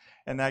news.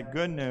 And that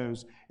good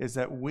news is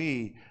that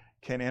we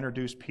can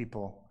introduce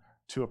people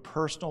to a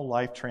personal,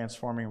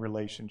 life-transforming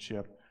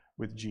relationship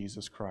with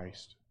Jesus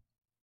Christ.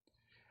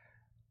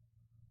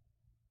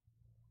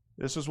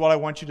 This is what I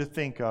want you to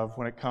think of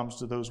when it comes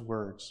to those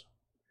words.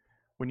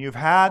 When you've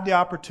had the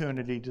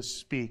opportunity to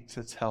speak,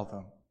 to tell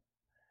them.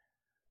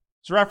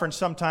 It's referenced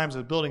sometimes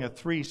as building a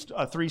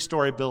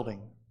three-story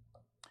building.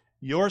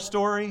 Your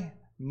story,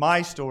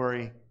 my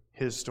story,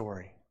 his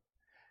story.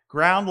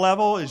 Ground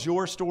level is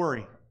your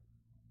story.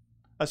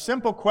 A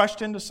simple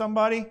question to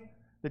somebody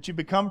that you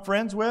become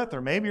friends with,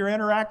 or maybe you're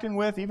interacting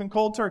with, even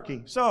cold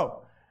turkey.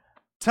 So,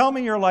 tell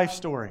me your life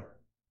story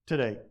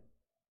today.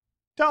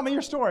 Tell me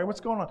your story. What's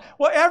going on?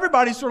 Well,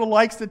 everybody sort of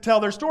likes to tell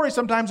their story.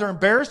 Sometimes they're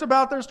embarrassed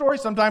about their story.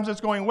 Sometimes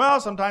it's going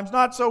well. Sometimes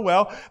not so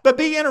well. But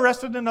be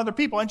interested in other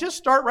people. And just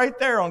start right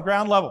there on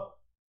ground level.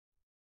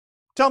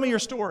 Tell me your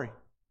story.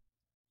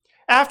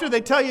 After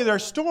they tell you their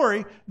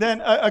story,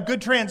 then a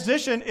good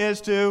transition is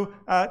to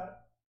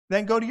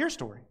then go to your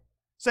story.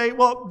 Say,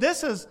 well,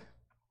 this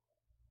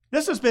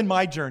has been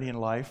my journey in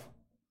life.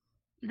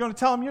 You're going to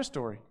tell them your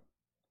story.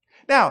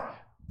 Now,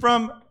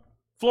 from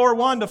floor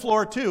 1 to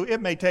floor 2, it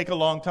may take a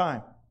long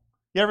time.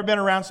 You ever been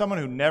around someone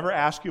who never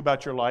asks you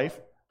about your life,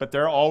 but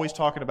they're always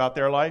talking about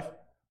their life?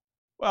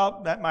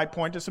 Well, that might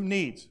point to some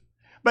needs.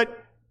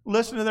 But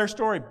listen to their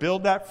story.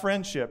 Build that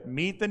friendship.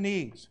 Meet the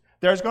needs.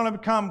 There's going to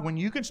come when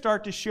you can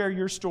start to share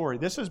your story.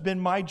 This has been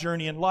my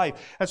journey in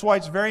life. That's why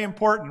it's very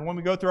important when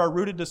we go through our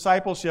rooted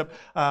discipleship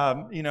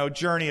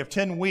journey of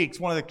 10 weeks.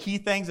 One of the key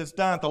things that's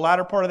done at the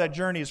latter part of that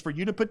journey is for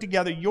you to put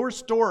together your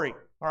story.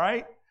 All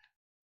right?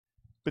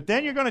 But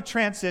then you're going to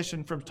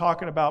transition from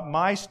talking about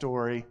my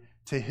story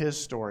to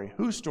his story.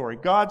 Whose story?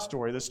 God's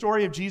story. The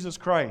story of Jesus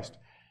Christ.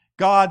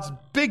 God's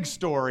big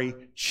story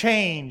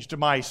changed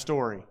my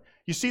story.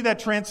 You see that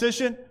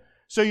transition?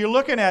 So you're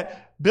looking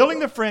at building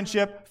the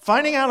friendship,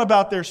 finding out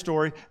about their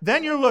story.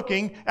 Then you're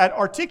looking at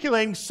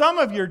articulating some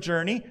of your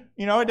journey.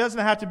 You know, it doesn't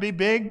have to be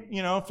big,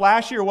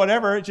 flashy or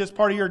whatever. It's just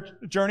part of your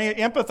journey.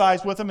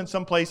 Empathize with them in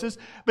some places.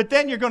 But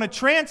then you're going to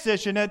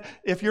transition it,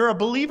 if you're a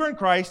believer in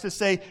Christ, to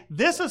say,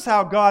 this is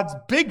how God's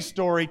big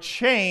story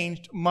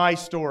changed my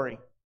story.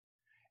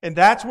 And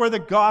that's where the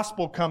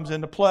gospel comes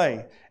into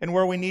play and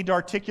where we need to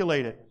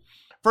articulate it.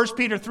 1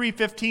 Peter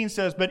 3:15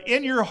 says, but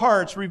in your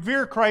hearts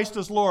revere Christ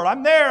as Lord.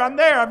 I'm there,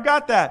 I've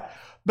got that.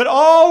 But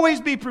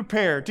always be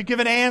prepared to give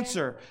an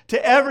answer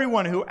to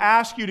everyone who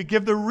asks you to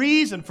give the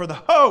reason for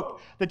the hope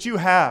that you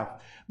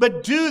have.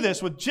 But do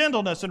this with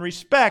gentleness and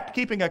respect,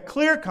 keeping a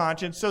clear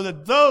conscience, so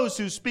that those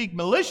who speak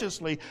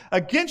maliciously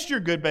against your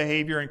good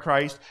behavior in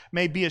Christ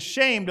may be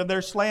ashamed of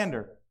their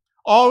slander.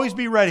 Always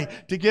be ready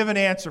to give an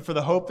answer for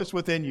the hope that's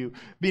within you.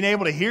 Being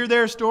able to hear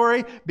their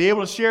story, be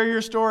able to share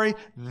your story,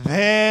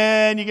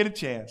 then you get a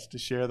chance to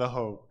share the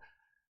hope.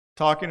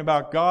 Talking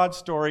about God's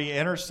story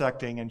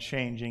intersecting and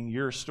changing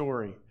your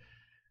story.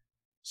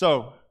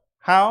 So,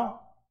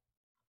 how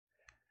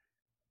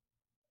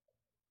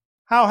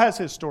has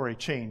his story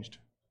changed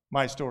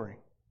my story?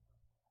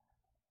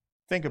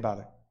 Think about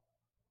it.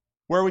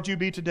 Where would you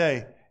be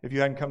today if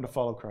you hadn't come to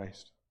follow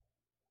Christ?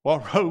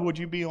 What road would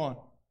you be on?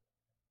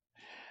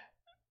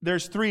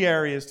 There's 3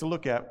 areas to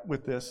look at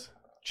with this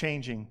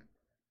changing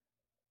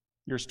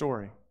your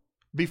story.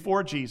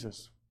 Before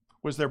Jesus,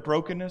 was there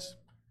brokenness,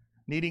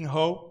 needing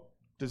hope,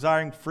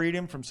 desiring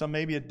freedom from some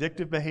maybe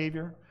addictive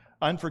behavior,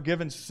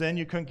 unforgiven sin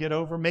you couldn't get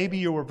over? Maybe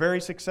you were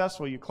very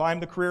successful. You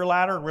climbed the career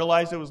ladder and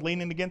realized it was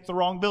leaning against the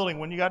wrong building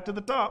when you got to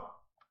the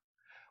top.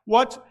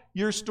 What's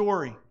your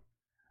story?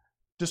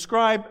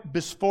 Describe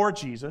before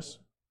Jesus.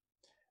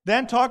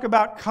 Then talk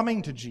about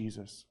coming to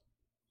Jesus.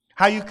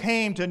 How you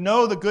came to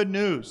know the good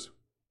news.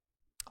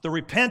 The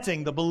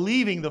repenting, the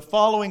believing, the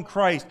following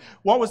Christ.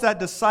 What was that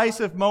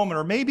decisive moment?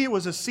 Or maybe it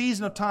was a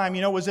season of time.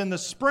 It was in the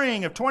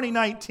spring of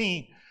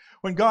 2019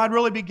 when God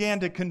really began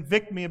to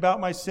convict me about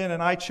my sin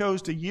and I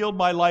chose to yield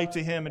my life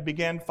to Him and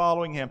began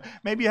following Him.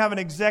 Maybe you have an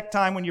exact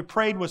time when you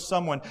prayed with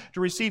someone to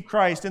receive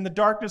Christ in the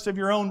darkness of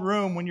your own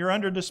room when you're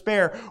under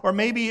despair. Or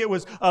maybe it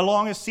was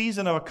along a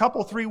season of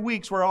 3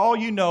 weeks where all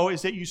you know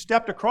is that you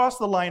stepped across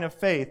the line of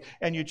faith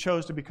and you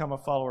chose to become a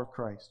follower of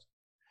Christ.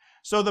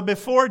 So the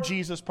before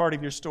Jesus part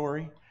of your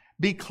story,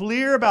 be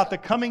clear about the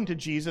coming to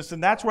Jesus,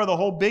 and that's where the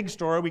whole big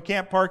story, we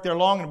can't park there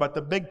long, but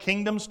the big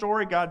kingdom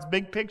story, God's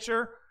big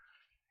picture,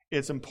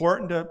 it's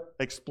important to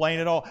explain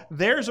it all.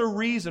 There's a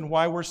reason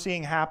why we're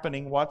seeing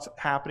what's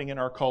happening in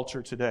our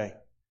culture today.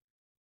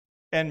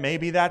 And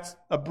maybe that's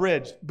a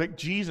bridge, but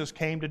Jesus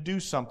came to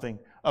do something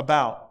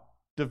about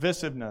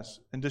divisiveness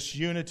and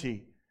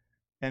disunity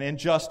and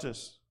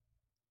injustice.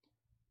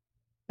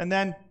 And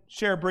then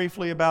share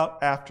briefly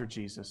about after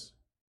Jesus.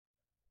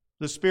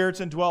 The Spirit's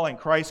indwelling.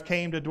 Christ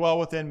came to dwell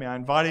within me. I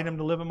invited Him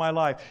to live in my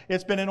life.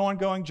 It's been an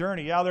ongoing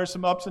journey. Yeah, there's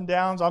some ups and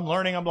downs. I'm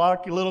learning. I'm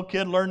like a little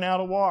kid learning how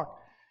to walk.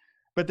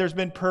 But there's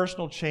been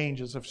personal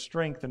changes of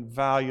strength and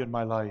value in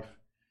my life.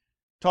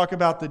 Talk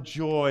about the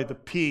joy, the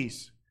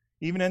peace,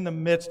 even in the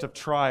midst of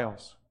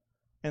trials.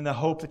 and the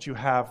hope that you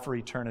have for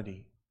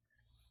eternity.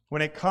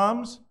 When it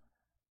comes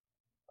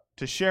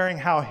to sharing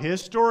how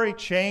His story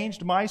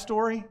changed my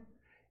story,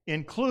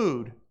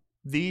 include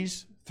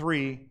these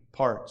 3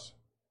 parts: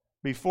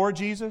 before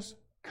Jesus,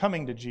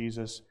 coming to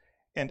Jesus,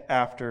 and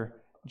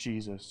after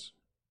Jesus.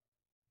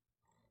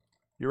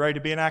 You ready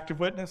to be an active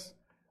witness?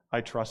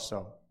 I trust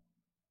so.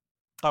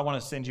 I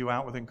want to send you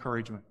out with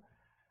encouragement.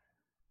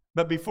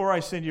 But before I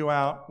send you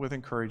out with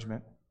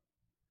encouragement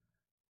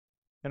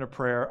and a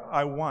prayer,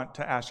 I want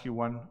to ask you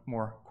one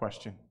more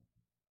question.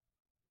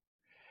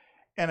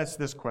 And it's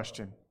this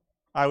question.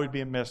 I would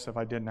be amiss if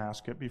I didn't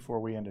ask it before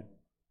we ended.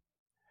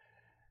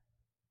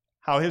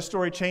 How His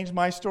story changed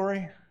my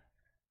story?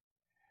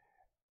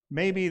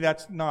 Maybe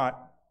that's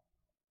not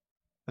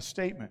a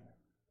statement.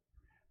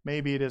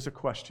 Maybe it is a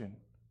question.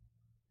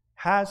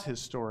 Has His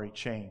story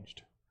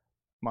changed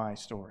my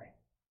story?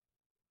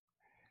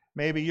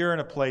 Maybe you're in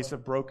a place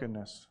of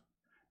brokenness,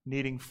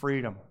 needing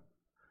freedom,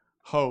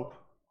 hope,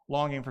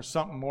 longing for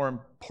something more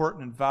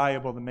important and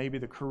valuable than maybe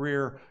the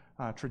career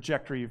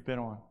trajectory you've been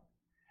on.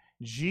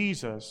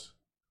 Jesus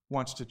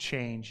wants to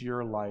change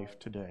your life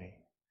today.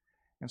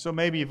 And so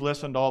maybe you've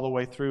listened all the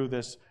way through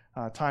this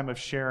time of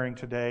sharing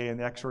today and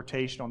the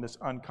exhortation on this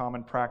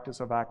uncommon practice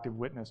of active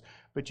witness,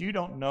 but you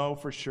don't know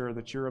for sure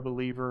that you're a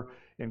believer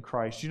in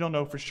Christ. You don't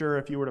know for sure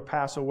if you were to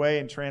pass away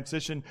and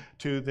transition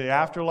to the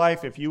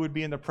afterlife, if you would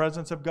be in the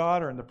presence of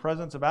God or in the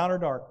presence of outer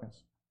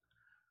darkness,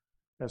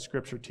 as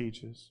Scripture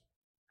teaches.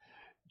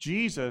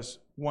 Jesus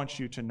wants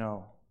you to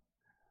know.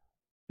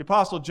 The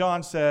Apostle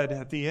John said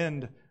at the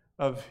end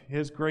of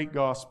his great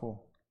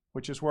gospel,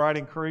 which is where I'd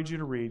encourage you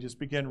to read. Just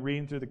begin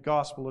reading through the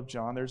Gospel of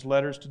John. There's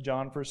letters to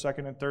John, 1st,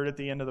 2nd, and 3rd at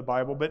the end of the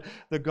Bible, but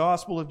the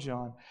Gospel of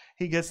John,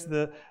 he gets to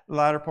the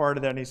latter part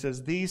of that and he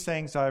says, "These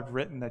things I've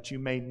written that you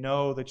may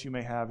know that you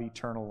may have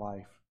eternal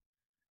life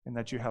and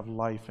that you have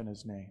life in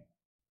His name."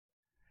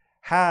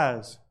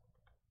 Has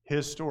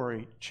His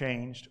story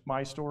changed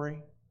my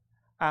story?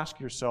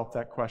 Ask yourself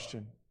that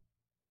question.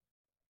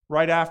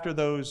 Right after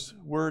those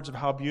words of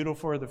how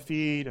beautiful are the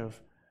feet of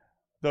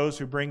those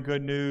who bring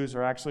good news,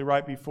 or actually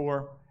right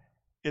before,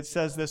 it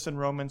says this in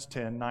Romans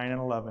 10, 9 and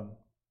 11.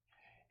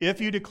 "If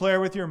you declare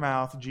with your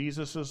mouth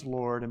Jesus is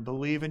Lord and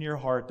believe in your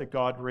heart that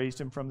God raised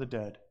Him from the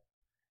dead,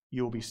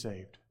 you will be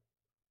saved.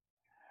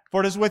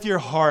 For it is with your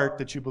heart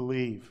that you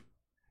believe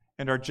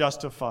and are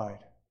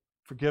justified,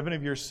 forgiven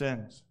of your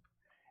sins.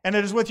 And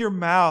it is with your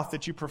mouth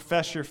that you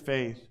profess your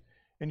faith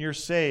and you're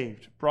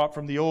saved, brought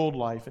from the old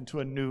life into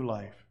a new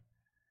life.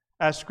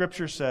 As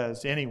Scripture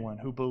says, anyone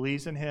who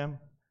believes in Him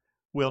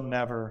will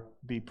never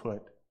be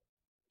put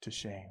to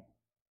shame."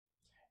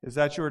 Is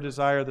that your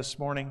desire this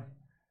morning,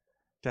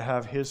 to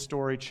have His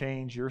story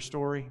change your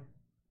story?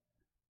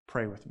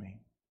 Pray with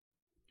me.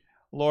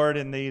 Lord,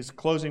 in these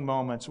closing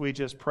moments, we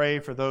just pray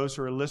for those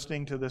who are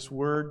listening to this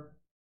word,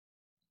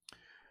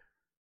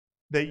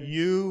 that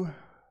You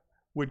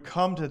would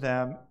come to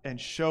them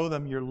and show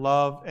them Your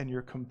love and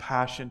Your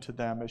compassion to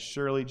them, as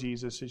surely,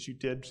 Jesus, as You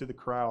did to the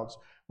crowds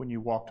when You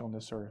walked on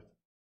this earth.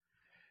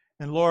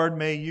 And Lord,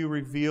 may You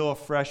reveal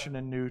afresh and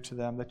anew to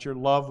them that Your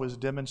love was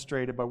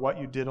demonstrated by what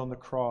You did on the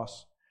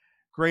cross.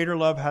 Greater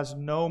love has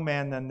no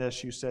man than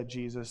this, You said,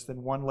 Jesus,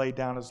 than one laid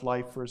down his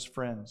life for his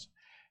friends.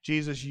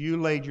 Jesus, You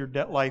laid Your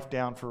life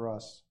down for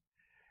us.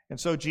 And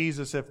so,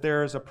 Jesus, if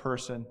there is a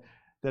person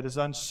that is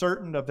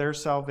uncertain of their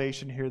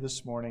salvation here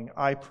this morning,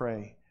 I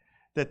pray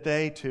that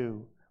they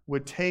too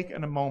would take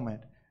in a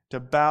moment to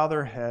bow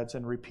their heads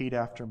and repeat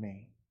after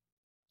me.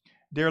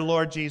 Dear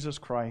Lord Jesus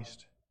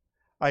Christ,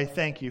 I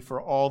thank You for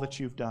all that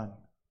You've done.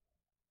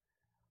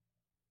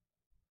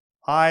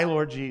 I,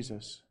 Lord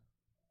Jesus,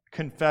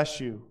 confess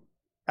You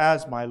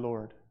as my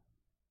Lord.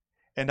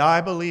 And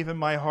I believe in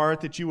my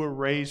heart that You were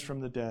raised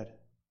from the dead.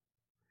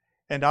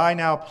 And I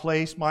now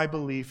place my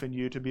belief in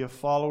You to be a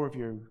follower of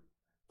You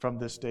from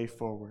this day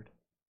forward.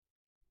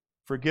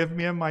 Forgive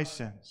me of my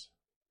sins.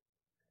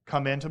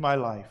 Come into my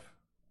life.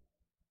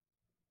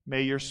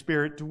 May Your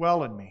Spirit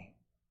dwell in me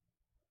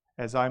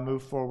as I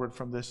move forward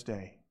from this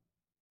day.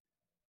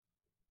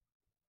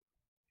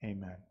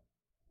 Amen.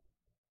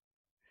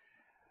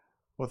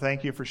 Well,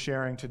 thank you for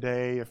sharing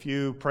today. If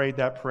you prayed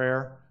that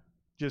prayer,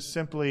 just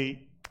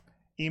simply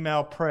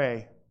email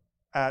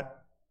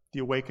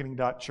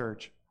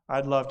pray@theawakening.church.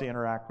 I'd love to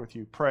interact with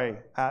you.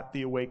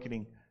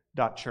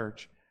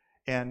 Pray@theawakening.church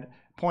and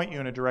point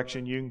you in a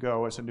direction you can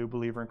go as a new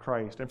believer in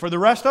Christ. And for the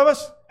rest of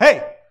us,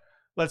 hey,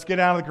 let's get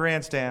out of the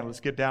grandstand. Let's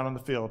get down on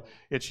the field.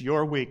 It's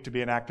your week to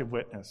be an active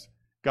witness.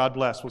 God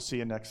bless. We'll see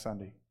you next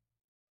Sunday.